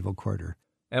 Rome's medieval quarter.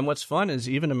 And what's fun is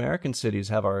even American cities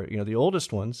have our, the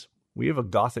oldest ones. We have a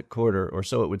Gothic Quarter, or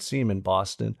so it would seem, in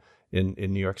Boston, in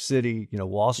New York City.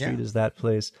 Wall Street is that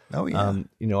place. Oh, yeah.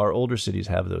 Our older cities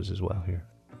have those as well here.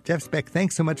 Jeff Speck,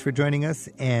 thanks so much for joining us,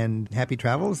 and happy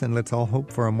travels, and let's all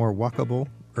hope for a more walkable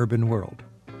urban world.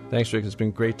 Thanks, Rick. It's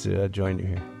been great to join you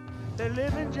here. They're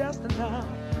living just enough of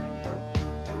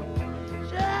the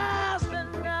city.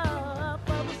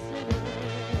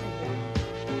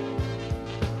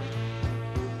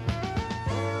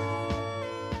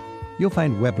 You'll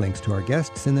find web links to our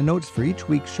guests in the notes for each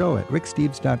week's show at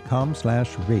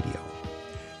ricksteves.com/radio.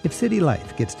 If city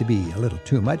life gets to be a little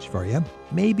too much for you,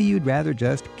 maybe you'd rather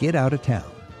just get out of town.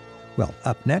 Well,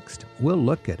 up next, we'll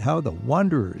look at how the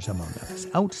wanderers among us,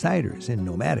 outsiders in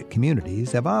nomadic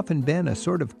communities, have often been a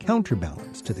sort of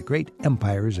counterbalance to the great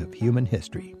empires of human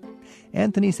history.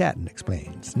 Anthony Satin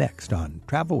explains next on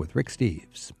Travel with Rick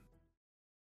Steves.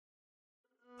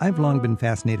 I've long been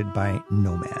fascinated by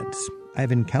nomads.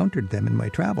 I've encountered them in my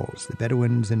travels, the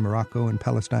Bedouins in Morocco and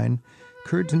Palestine,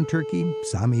 Kurds in Turkey,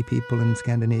 Sami people in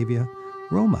Scandinavia,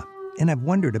 Roma. And I've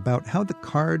wondered about how the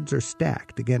cards are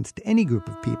stacked against any group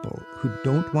of people who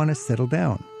don't want to settle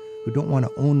down, who don't want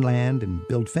to own land and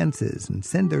build fences and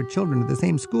send their children to the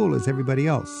same school as everybody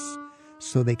else,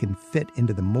 so they can fit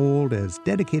into the mold as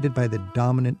dedicated by the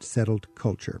dominant settled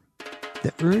culture.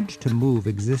 The urge to move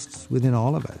exists within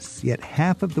all of us, yet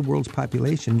half of the world's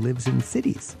population lives in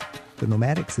cities. The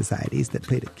nomadic societies that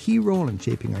played a key role in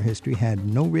shaping our history had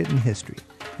no written history,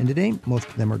 and today most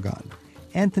of them are gone.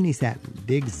 Anthony Satin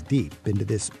digs deep into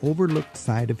this overlooked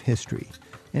side of history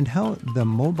and how the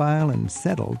mobile and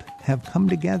settled have come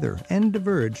together and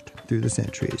diverged through the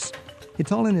centuries.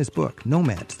 It's all in his book,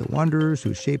 Nomads, the Wanderers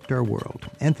Who Shaped Our World.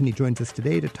 Anthony joins us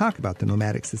today to talk about the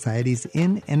nomadic societies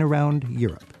in and around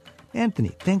Europe.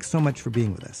 Anthony, thanks so much for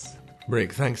being with us.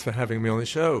 Rick, thanks for having me on the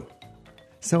show.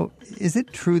 So, is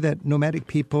it true that nomadic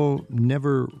people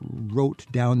never wrote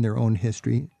down their own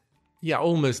history? Yeah,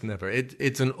 almost never.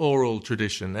 It's an oral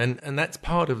tradition, and that's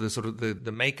part of the sort of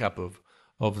the makeup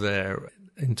of their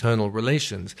internal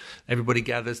relations. Everybody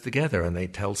gathers together and they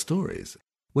tell stories.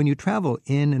 When you travel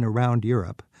in and around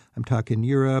Europe, I'm talking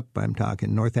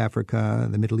North Africa,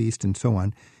 the Middle East, and so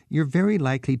on, you're very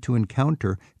likely to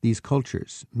encounter these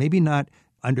cultures. Maybe not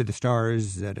under the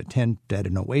stars at a tent at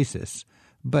an oasis,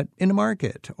 but in a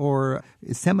market or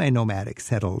semi-nomadic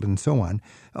settled and so on.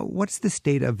 What's the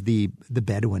state of the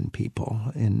Bedouin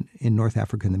people in North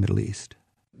Africa and the Middle East?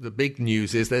 The big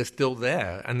news is they're still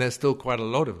there, and there's still quite a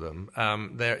lot of them.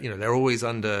 They're always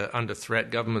under threat.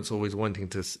 Government's always wanting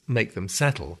to make them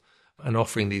settle and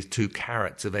offering these two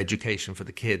carrots of education for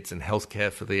the kids and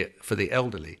healthcare for the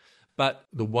elderly. But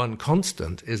the one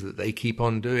constant is that they keep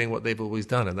on doing what they've always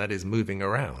done, and that is moving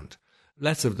around.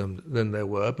 Less of them than there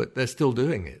were, but they're still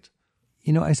doing it.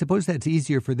 I suppose that's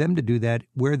easier for them to do that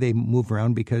where they move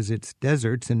around because it's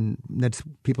deserts, and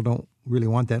people don't really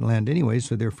want that land anyway,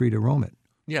 so they're free to roam it.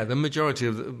 Yeah, the majority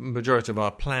of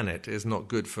our planet is not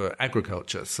good for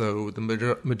agriculture, so the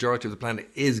majority of the planet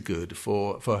is good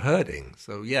for herding.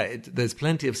 So yeah, there's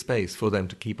plenty of space for them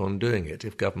to keep on doing it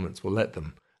if governments will let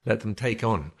them take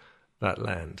on that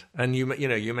land. And you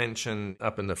mentioned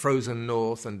up in the frozen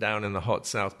north and down in the hot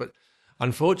south, but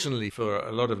unfortunately for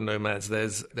a lot of nomads,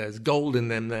 there's gold in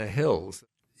their hills.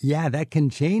 Yeah, that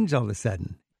can change all of a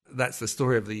sudden. That's the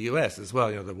story of the U.S. as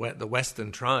well. The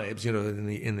Western tribes, in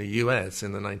the U.S.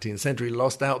 in the 19th century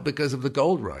lost out because of the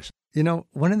gold rush. You know,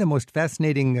 one of the most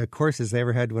fascinating courses I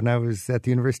ever had when I was at the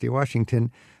University of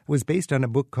Washington was based on a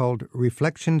book called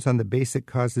Reflections on the Basic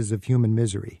Causes of Human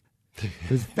Misery. It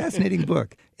was a fascinating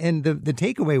book. And the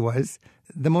takeaway was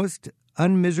the most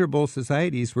unmiserable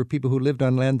societies were people who lived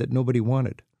on land that nobody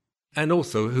wanted. And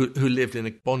also who lived in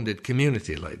a bonded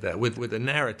community like that with a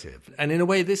narrative. And in a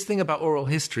way, this thing about oral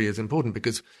history is important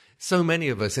because so many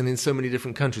of us and in so many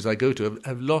different countries I go to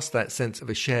have lost that sense of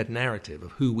a shared narrative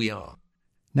of who we are.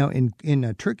 Now,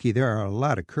 in Turkey, there are a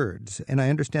lot of Kurds, and I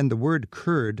understand the word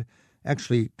Kurd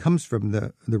actually comes from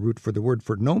the root for the word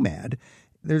for nomad.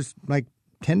 There's like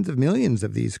tens of millions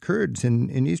of these Kurds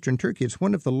in eastern Turkey. It's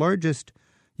one of the largest,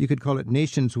 you could call it,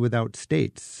 nations without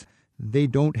states. They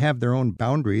don't have their own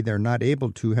boundary. They're not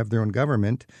able to have their own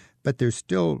government, but they're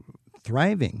still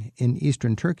thriving in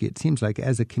eastern Turkey, it seems like,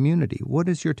 as a community. What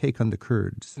is your take on the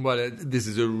Kurds? Well, this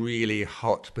is a really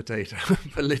hot potato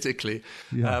politically,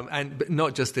 but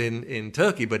not just in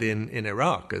Turkey, but in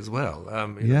Iraq as well.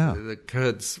 The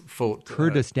Kurds fought...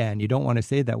 Kurdistan. You don't want to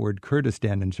say that word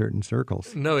Kurdistan in certain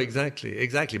circles. No, exactly.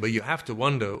 But you have to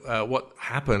wonder what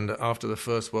happened after the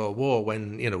First World War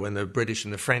when the British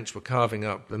and the French were carving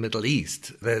up the Middle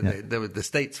East. There were the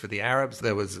states for the Arabs.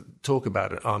 There was talk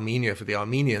about Armenia for the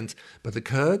Armenians. But the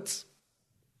Kurds,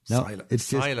 no, silence. It's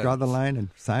just draw the line and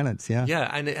silence, yeah.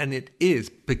 Yeah, and it is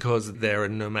because they're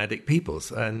nomadic peoples,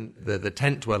 and they're the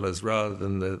tent dwellers rather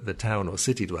than the town or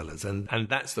city dwellers, and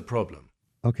that's the problem.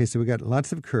 Okay, so we got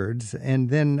lots of Kurds, and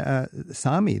then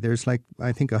Sami. There's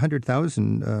I think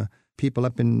 100,000 people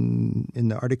up in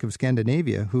the Arctic of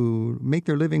Scandinavia who make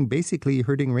their living basically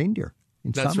herding reindeer.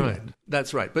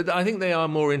 That's right. But I think they are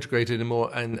more integrated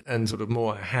and sort of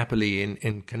more happily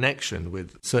in connection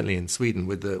with, certainly in Sweden,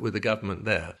 with the government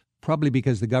there. Probably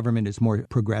because the government is more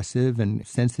progressive and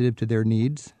sensitive to their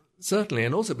needs. Certainly,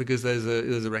 and also because there's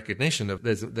a recognition of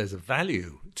there's a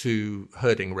value to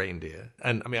herding reindeer.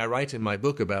 And I mean, I write in my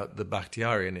book about the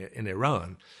Bakhtiari in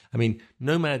Iran. I mean,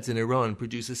 nomads in Iran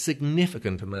produce a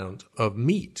significant amount of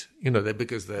meat,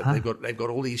 because they've got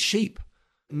all these sheep.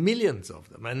 Millions of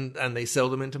them, and they sell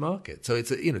them into market. So it's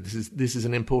this is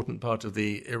an important part of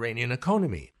the Iranian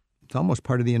economy. It's almost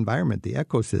part of the environment, the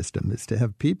ecosystem, is to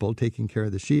have people taking care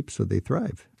of the sheep so they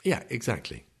thrive. Yeah,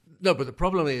 exactly. No, but the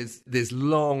problem is this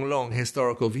long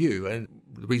historical view, and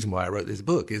the reason why I wrote this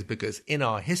book is because in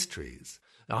our histories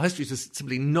are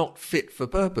simply not fit for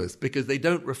purpose because they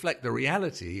don't reflect the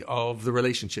reality of the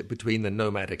relationship between the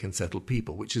nomadic and settled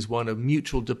people, which is one of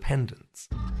mutual dependence.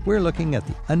 We're looking at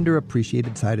the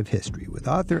underappreciated side of history with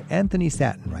author Anthony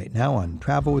Satin right now on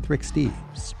Travel with Rick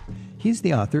Steves. He's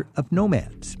the author of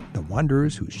Nomads, The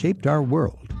Wanderers Who Shaped Our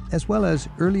World, as well as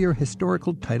earlier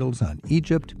historical titles on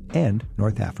Egypt and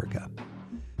North Africa.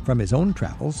 From his own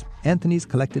travels, Anthony's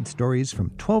collected stories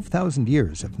from 12,000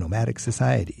 years of nomadic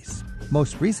societies,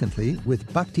 most recently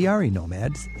with Bakhtiari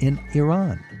nomads in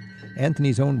Iran.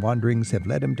 Anthony's own wanderings have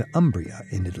led him to Umbria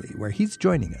in Italy, where he's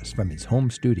joining us from his home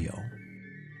studio.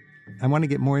 I want to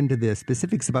get more into the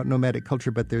specifics about nomadic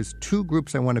culture, but there's two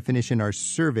groups I want to finish in our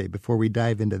survey before we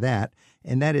dive into that,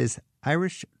 and that is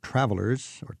Irish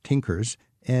travelers, or tinkers,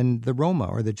 and the Roma,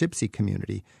 or the Gypsy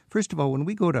community. First of all, when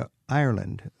we go to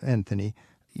Ireland, Anthony,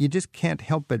 you just can't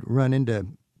help but run into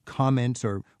comments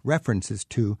or references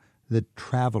to the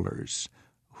travelers.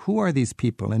 Who are these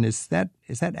people, and is that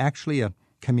actually a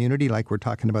community like we're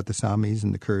talking about the Samis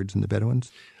and the Kurds and the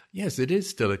Bedouins? Yes, it is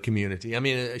still a community. I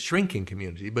mean, a shrinking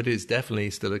community, but it's definitely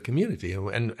still a community,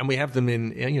 and we have them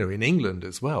in England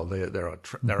as well. There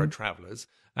are travelers,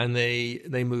 and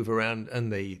they move around,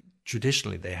 and they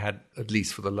traditionally had, at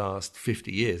least for the last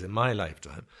 50 years in my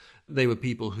lifetime, they were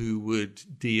people who would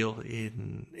deal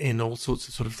in all sorts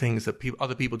of sort of things that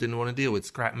other people didn't want to deal with,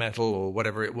 scrap metal or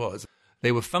whatever it was.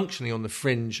 They were functioning on the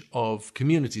fringe of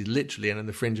communities, literally, and on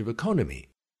the fringe of economy.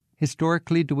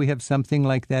 Historically, do we have something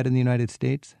like that in the United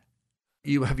States?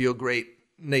 You have your great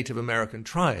Native American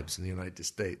tribes in the United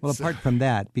States. Well, apart from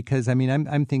that, because, I mean,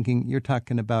 I'm thinking you're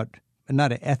talking about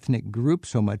not an ethnic group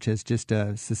so much as just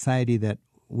a society that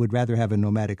would rather have a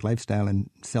nomadic lifestyle and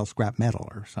sell scrap metal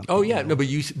or something. Oh, yeah. No, but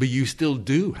you still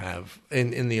do have,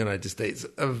 in the United States,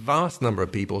 a vast number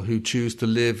of people who choose to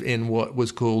live in what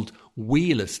was called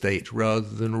wheel estate rather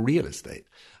than real estate.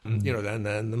 And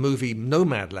the movie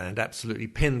Nomadland absolutely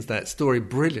pins that story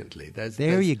brilliantly.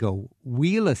 There you go.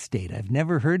 Wheel estate. I've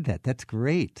never heard that. That's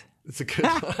great. It's a good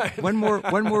line. One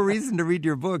more reason to read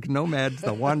your book, Nomads,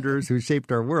 The Wanderers Who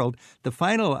Shaped Our World. The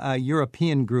final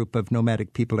European group of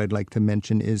nomadic people I'd like to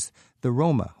mention is the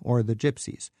Roma, or the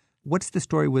Gypsies. What's the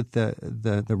story with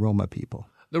the Roma people?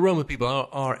 The Roma people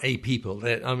are a people.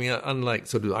 Unlike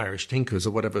sort of Irish tinkers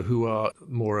or whatever, who are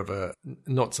more of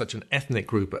not such an ethnic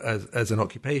group as an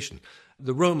occupation.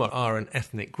 The Roma are an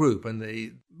ethnic group, and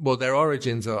their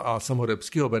origins are somewhat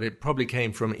obscure, but it probably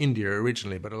came from India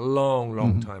originally, but a long,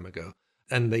 long time ago.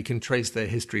 And they can trace their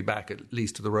history back at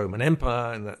least to the Roman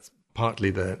Empire, and that's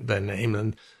partly their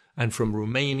name, and from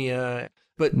Romania.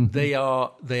 But they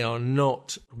are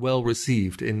not well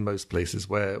received in most places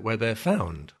where they're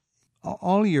found.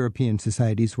 All European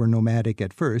societies were nomadic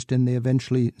at first, and they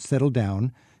eventually settled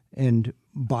down and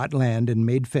bought land and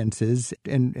made fences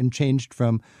and changed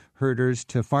from herders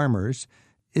to farmers.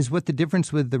 Is what the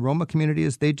difference with the Roma community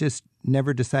is? They just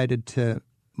never decided to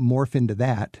morph into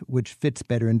that, which fits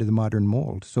better into the modern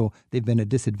mold. So they've been a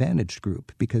disadvantaged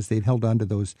group because they've held on to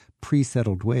those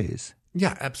pre-settled ways.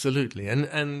 Yeah, absolutely.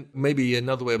 And maybe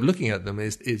another way of looking at them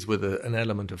is with an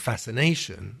element of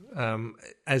fascination,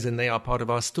 as in they are part of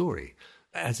our story,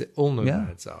 as all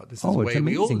nomads are. This is the way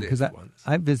we all lived once.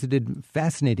 I've visited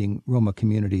fascinating Roma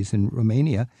communities in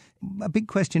Romania. A big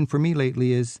question for me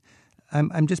lately is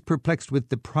I'm just perplexed with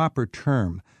the proper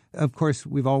term. Of course,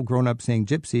 we've all grown up saying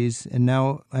gypsies, and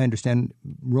now I understand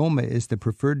Roma is the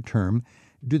preferred term.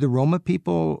 Do the Roma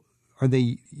people, are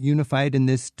they unified in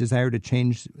this desire to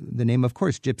change the name? Of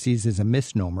course, gypsies is a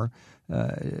misnomer,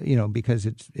 because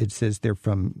it says they're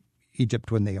from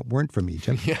Egypt when they weren't from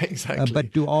Egypt. Yeah, exactly.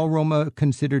 But do all Roma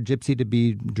consider gypsy to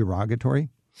be derogatory?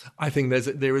 I think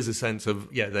there is a sense of,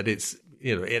 that it's,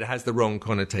 it has the wrong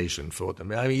connotation for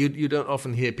them. I mean, you don't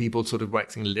often hear people sort of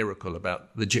waxing lyrical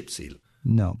about the gypsy.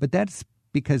 No, but that's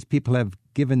because people have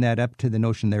given that up to the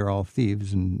notion they're all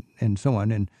thieves and so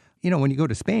on. And, when you go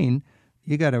to Spain,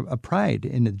 you got a pride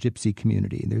in the gypsy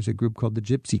community. There's a group called the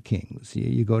Gypsy Kings.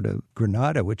 You go to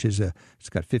Granada, which is it's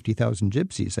got 50,000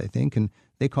 gypsies, I think, and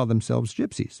they call themselves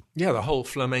gypsies. Yeah, the whole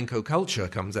flamenco culture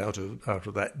comes out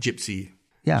of that gypsy.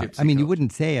 Yeah, gypsy culture. You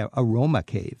wouldn't say a Roma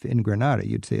cave in Granada.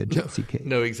 You'd say a gypsy cave.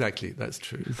 No, exactly. That's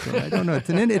true. So I don't know.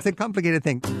 It's a complicated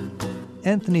thing.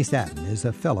 Anthony Satin is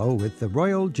a fellow with the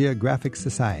Royal Geographic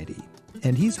Society,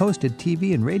 and he's hosted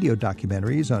TV and radio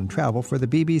documentaries on travel for the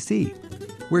BBC.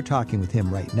 We're talking with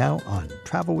him right now on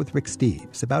Travel with Rick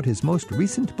Steves about his most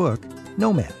recent book,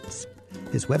 Nomads.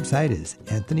 His website is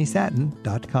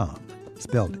anthonysatin.com,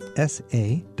 spelled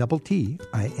S-A-T-T-I-N.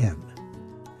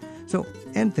 So,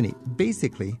 Anthony,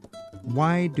 basically,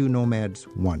 why do nomads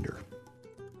wander?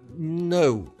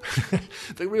 No.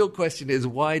 The real question is,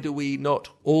 why do we not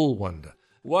all wander?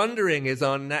 Wandering is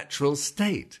our natural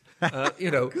state.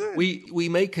 We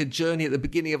make a journey at the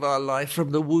beginning of our life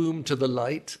from the womb to the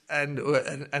light, and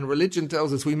religion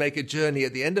tells us we make a journey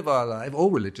at the end of our life.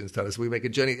 All religions tell us we make a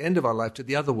journey at the end of our life to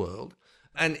the other world.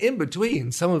 And in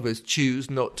between, some of us choose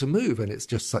not to move, and it's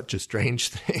just such a strange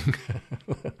thing.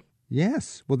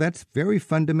 Yes, well, that's very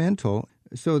fundamental.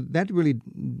 So that really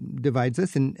divides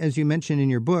us. And as you mentioned in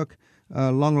your book,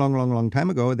 a long time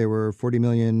ago, there were 40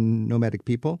 million nomadic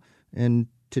people. And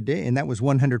today, and that was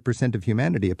 100% of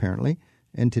humanity, apparently.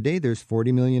 And today there's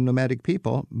 40 million nomadic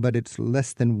people, but it's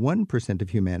less than 1% of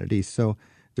humanity. So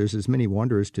there's as many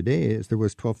wanderers today as there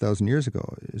was 12,000 years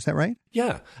ago. Is that right?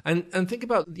 Yeah. And think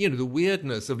about, the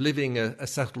weirdness of living a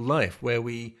settled life where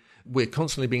we're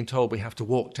constantly being told we have to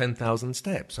walk 10,000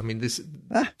 steps. I mean, this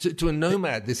to a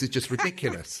nomad, this is just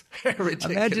ridiculous. Ridiculous.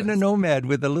 Imagine a nomad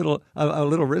with a little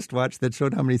wristwatch that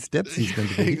showed how many steps he's going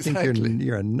to do. Exactly. You think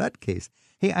you're a nutcase.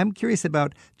 Hey, I'm curious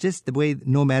about just the way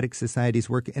nomadic societies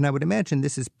work, and I would imagine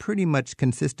this is pretty much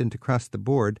consistent across the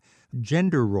board.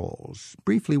 Gender roles.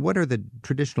 Briefly, what are the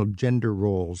traditional gender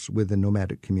roles with the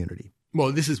nomadic community?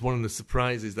 Well, this is one of the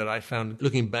surprises that I found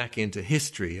looking back into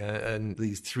history, and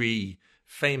these three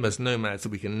famous nomads that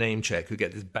we can name check who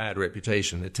get this bad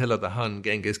reputation: Attila the Hun,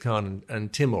 Genghis Khan,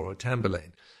 and Timur or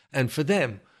Tamburlaine. And for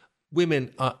them,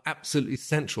 women are absolutely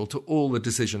central to all the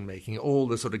decision-making, all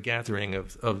the sort of gathering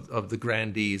of the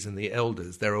grandees and the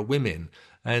elders. There are women.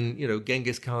 And,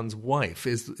 Genghis Khan's wife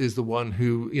is the one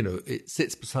who, it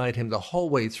sits beside him the whole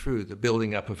way through the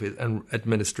building up of his and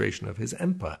administration of his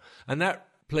empire. And that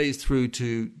plays through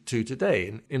to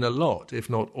today in a lot, if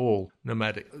not all,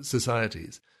 nomadic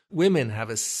societies. Women have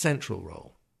a central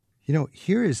role.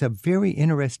 Here is a very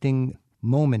interesting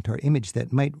moment or image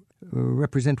that might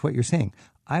represent what you're saying.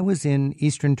 I was in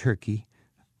eastern Turkey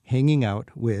hanging out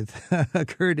with a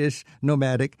Kurdish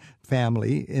nomadic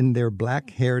family in their black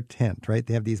hair tent, right?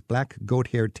 They have these black goat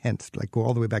hair tents, like go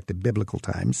all the way back to biblical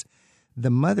times.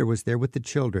 The mother was there with the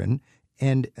children,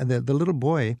 and the little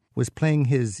boy was playing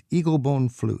his eagle bone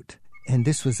flute. And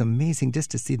this was amazing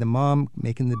just to see the mom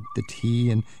making the tea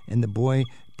and the boy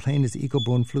playing his eagle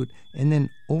bone flute. And then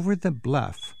over the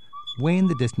bluff, way in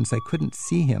the distance, I couldn't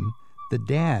see him, the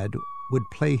dad would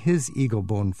play his eagle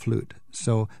bone flute.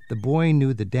 So the boy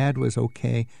knew the dad was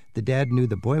okay, the dad knew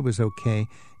the boy was okay,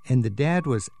 and the dad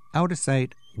was out of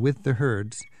sight with the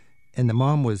herds, and the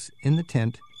mom was in the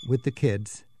tent with the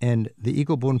kids, and the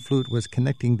eagle bone flute was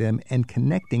connecting them and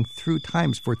connecting through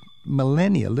times for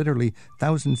millennia, literally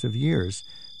thousands of years.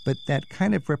 But that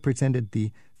kind of represented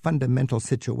the fundamental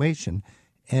situation,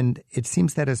 and it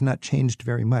seems that has not changed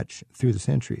very much through the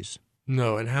centuries.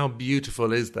 No, and how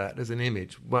beautiful is that as an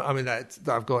image? Well, I mean,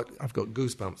 I've got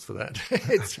goosebumps for that.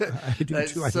 I do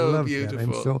too. So I love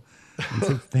beautiful. That. I'm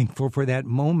so thankful for that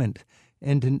moment,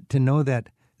 and to know that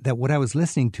what I was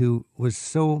listening to was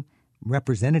so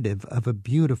representative of a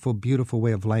beautiful, beautiful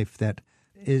way of life that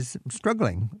is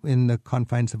struggling in the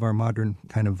confines of our modern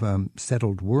kind of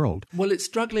settled world. Well, it's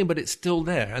struggling, but it's still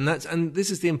there, and this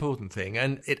is the important thing,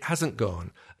 and it hasn't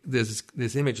gone. There's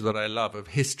this image that I love of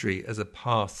history as a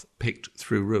path picked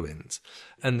through ruins,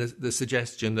 and the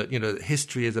suggestion that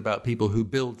history is about people who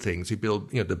build things, who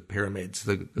build the pyramids,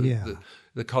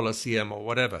 the Colosseum, or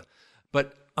whatever.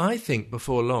 But I think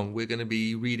before long we're going to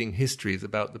be reading histories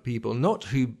about the people not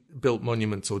who built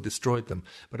monuments or destroyed them,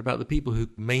 but about the people who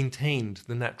maintained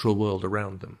the natural world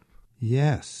around them.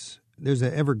 Yes. There's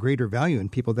an ever greater value in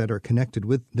people that are connected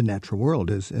with the natural world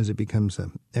as it becomes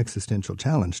an existential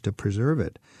challenge to preserve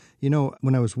it.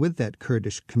 When I was with that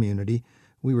Kurdish community,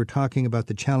 we were talking about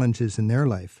the challenges in their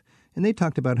life. And they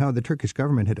talked about how the Turkish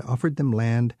government had offered them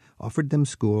land, offered them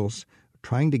schools,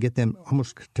 trying to get them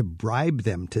almost to bribe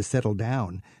them to settle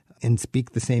down and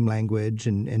speak the same language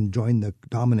and join the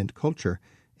dominant culture.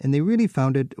 And they really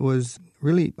found it was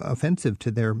really offensive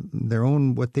to their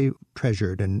own, what they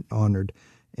treasured and honored.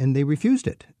 And they refused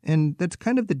it. And that's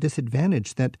kind of the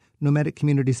disadvantage that nomadic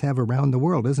communities have around the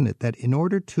world, isn't it? That in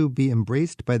order to be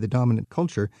embraced by the dominant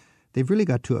culture, they've really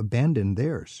got to abandon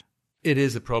theirs. It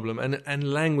is a problem, and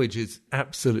language is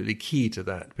absolutely key to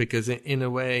that, because in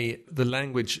a way, the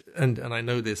language, and I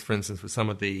know this, for instance, with some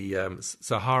of the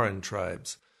Saharan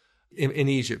tribes, in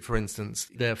Egypt, for instance,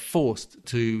 they're forced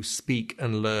to speak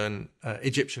and learn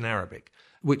Egyptian Arabic,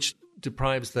 which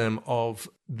deprives them of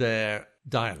their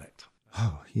dialect.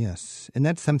 Oh, yes. And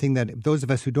that's something that those of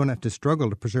us who don't have to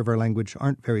struggle to preserve our language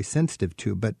aren't very sensitive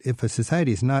to. But if a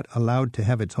society is not allowed to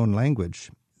have its own language,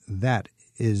 that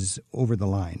is over the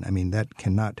line. I mean, that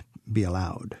cannot be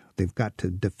allowed. They've got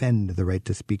to defend the right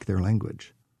to speak their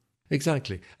language.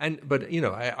 Exactly. But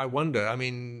I wonder, I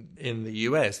mean, in the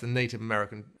US, the Native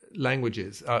American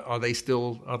languages, are they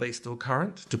still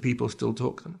current? Do people still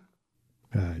talk them?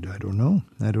 I don't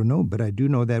know. But I do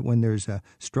know that when there's a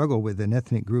struggle with an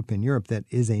ethnic group in Europe that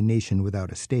is a nation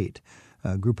without a state,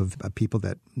 a group of people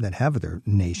that have their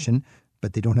nation,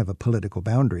 but they don't have a political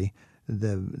boundary,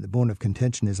 the bone of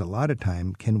contention is a lot of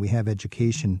time, can we have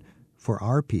education for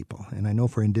our people? And I know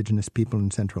for indigenous people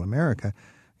in Central America,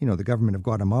 the government of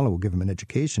Guatemala will give them an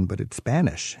education, but it's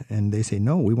Spanish. And they say,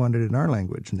 no, we want it in our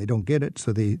language. And they don't get it,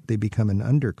 so they become an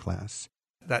underclass.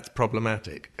 That's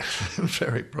problematic.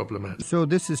 Very problematic. So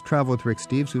this is Travel with Rick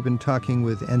Steves. We've been talking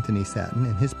with Anthony Satin,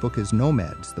 and his book is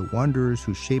Nomads, The Wanderers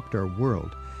Who Shaped Our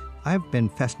World. I've been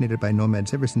fascinated by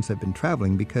nomads ever since I've been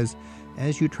traveling, because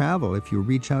as you travel, if you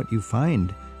reach out, you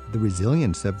find the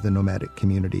resilience of the nomadic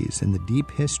communities and the deep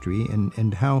history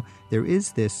and how there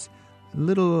is this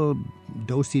little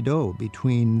do-si-do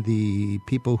between the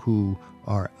people who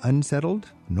are unsettled,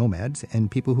 nomads, and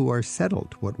people who are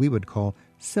settled, what we would call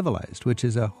civilized, which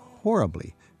is a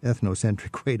horribly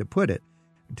ethnocentric way to put it.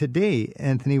 Today,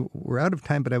 Anthony, we're out of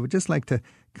time, but I would just like to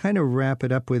kind of wrap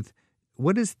it up with,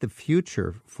 what is the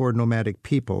future for nomadic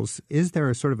peoples? Is there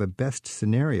a sort of a best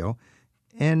scenario?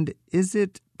 And is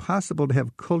it possible to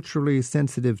have culturally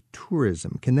sensitive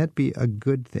tourism? Can that be a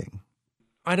good thing?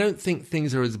 I don't think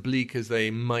things are as bleak as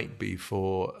they might be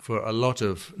for a lot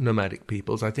of nomadic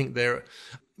peoples. I think they're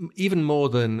even more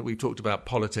than we've talked about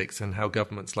politics and how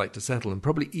governments like to settle, and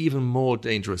probably even more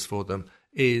dangerous for them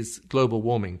is global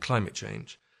warming, climate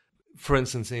change. For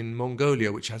instance, in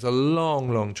Mongolia, which has a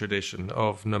long, long tradition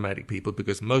of nomadic people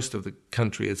because most of the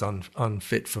country is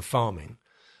unfit for farming,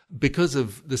 because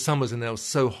of the summers are now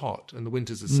so hot and the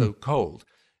winters are so cold,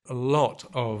 a lot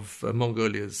of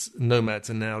Mongolia's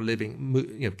nomads are now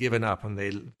living, given up, and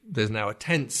there's now a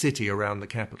tent city around the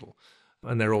capital,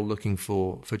 and they're all looking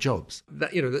for jobs.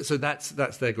 So that's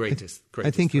their greatest. I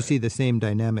think you threat. see the same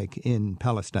dynamic in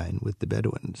Palestine with the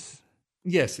Bedouins.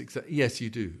 Yes, exactly. Yes,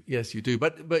 you do. Yes, you do.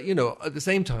 But at the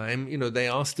same time, they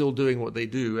are still doing what they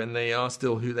do, and they are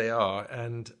still who they are.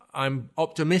 And I'm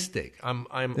optimistic. I'm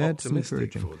That's optimistic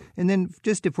encouraging. for them. And then,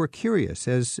 just if we're curious,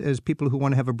 as people who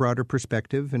want to have a broader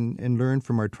perspective and learn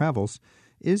from our travels,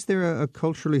 is there a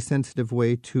culturally sensitive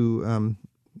way to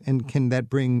And can that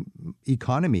bring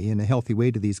economy in a healthy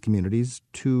way to these communities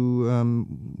to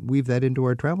weave that into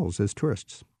our travels as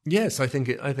tourists? Yes, I think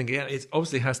it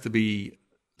obviously has to be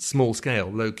small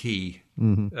scale, low key.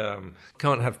 Mm-hmm.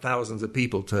 Can't have thousands of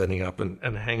people turning up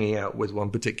and hanging out with one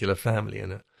particular family in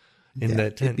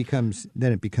their tent.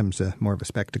 It becomes more of a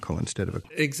spectacle instead of a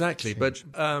exactly. But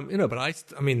I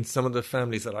mean, some of the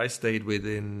families that I stayed with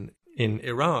in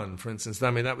Iran, for instance,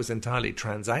 I mean, that was entirely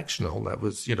transactional. That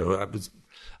was,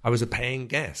 I was a paying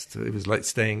guest. It was like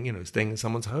staying in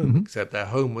someone's home, except their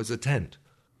home was a tent.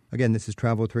 Again, this is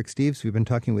Travel with Rick Steves. We've been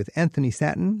talking with Anthony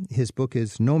Satin. His book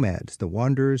is Nomads, The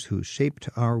Wanderers Who Shaped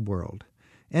Our World.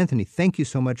 Anthony, thank you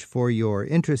so much for your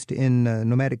interest in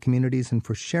nomadic communities and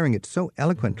for sharing it so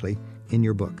eloquently in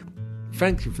your book.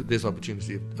 Thank you for this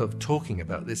opportunity of talking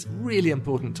about this really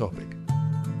important topic.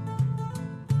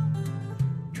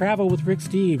 Travel with Rick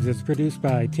Steves is produced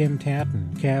by Tim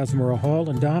Tatton, Kaz Hall,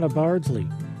 and Donna Bardsley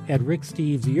at Rick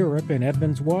Steves Europe in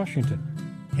Edmonds, Washington.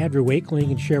 Andrew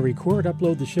Wakeling and Sherry Court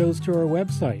upload the shows to our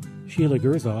website. Sheila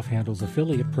Gerzoff handles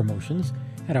affiliate promotions,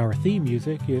 and our theme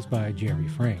music is by Jerry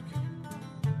Frank.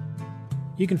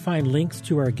 You can find links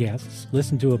to our guests,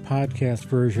 listen to a podcast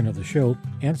version of the show,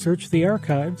 and search the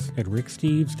archives at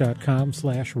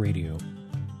ricksteves.com/radio.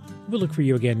 We'll look for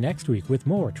you again next week with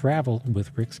more Travel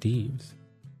with Rick Steves.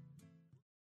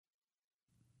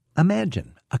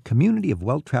 Imagine a community of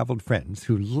well-traveled friends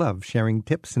who love sharing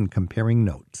tips and comparing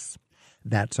notes.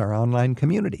 That's our online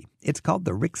community. It's called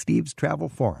the Rick Steves Travel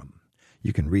Forum.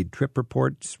 You can read trip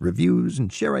reports, reviews,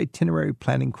 and share itinerary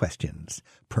planning questions,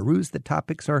 peruse the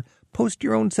topics, or post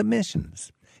your own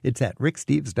submissions. It's at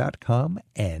ricksteves.com,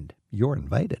 and you're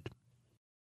invited.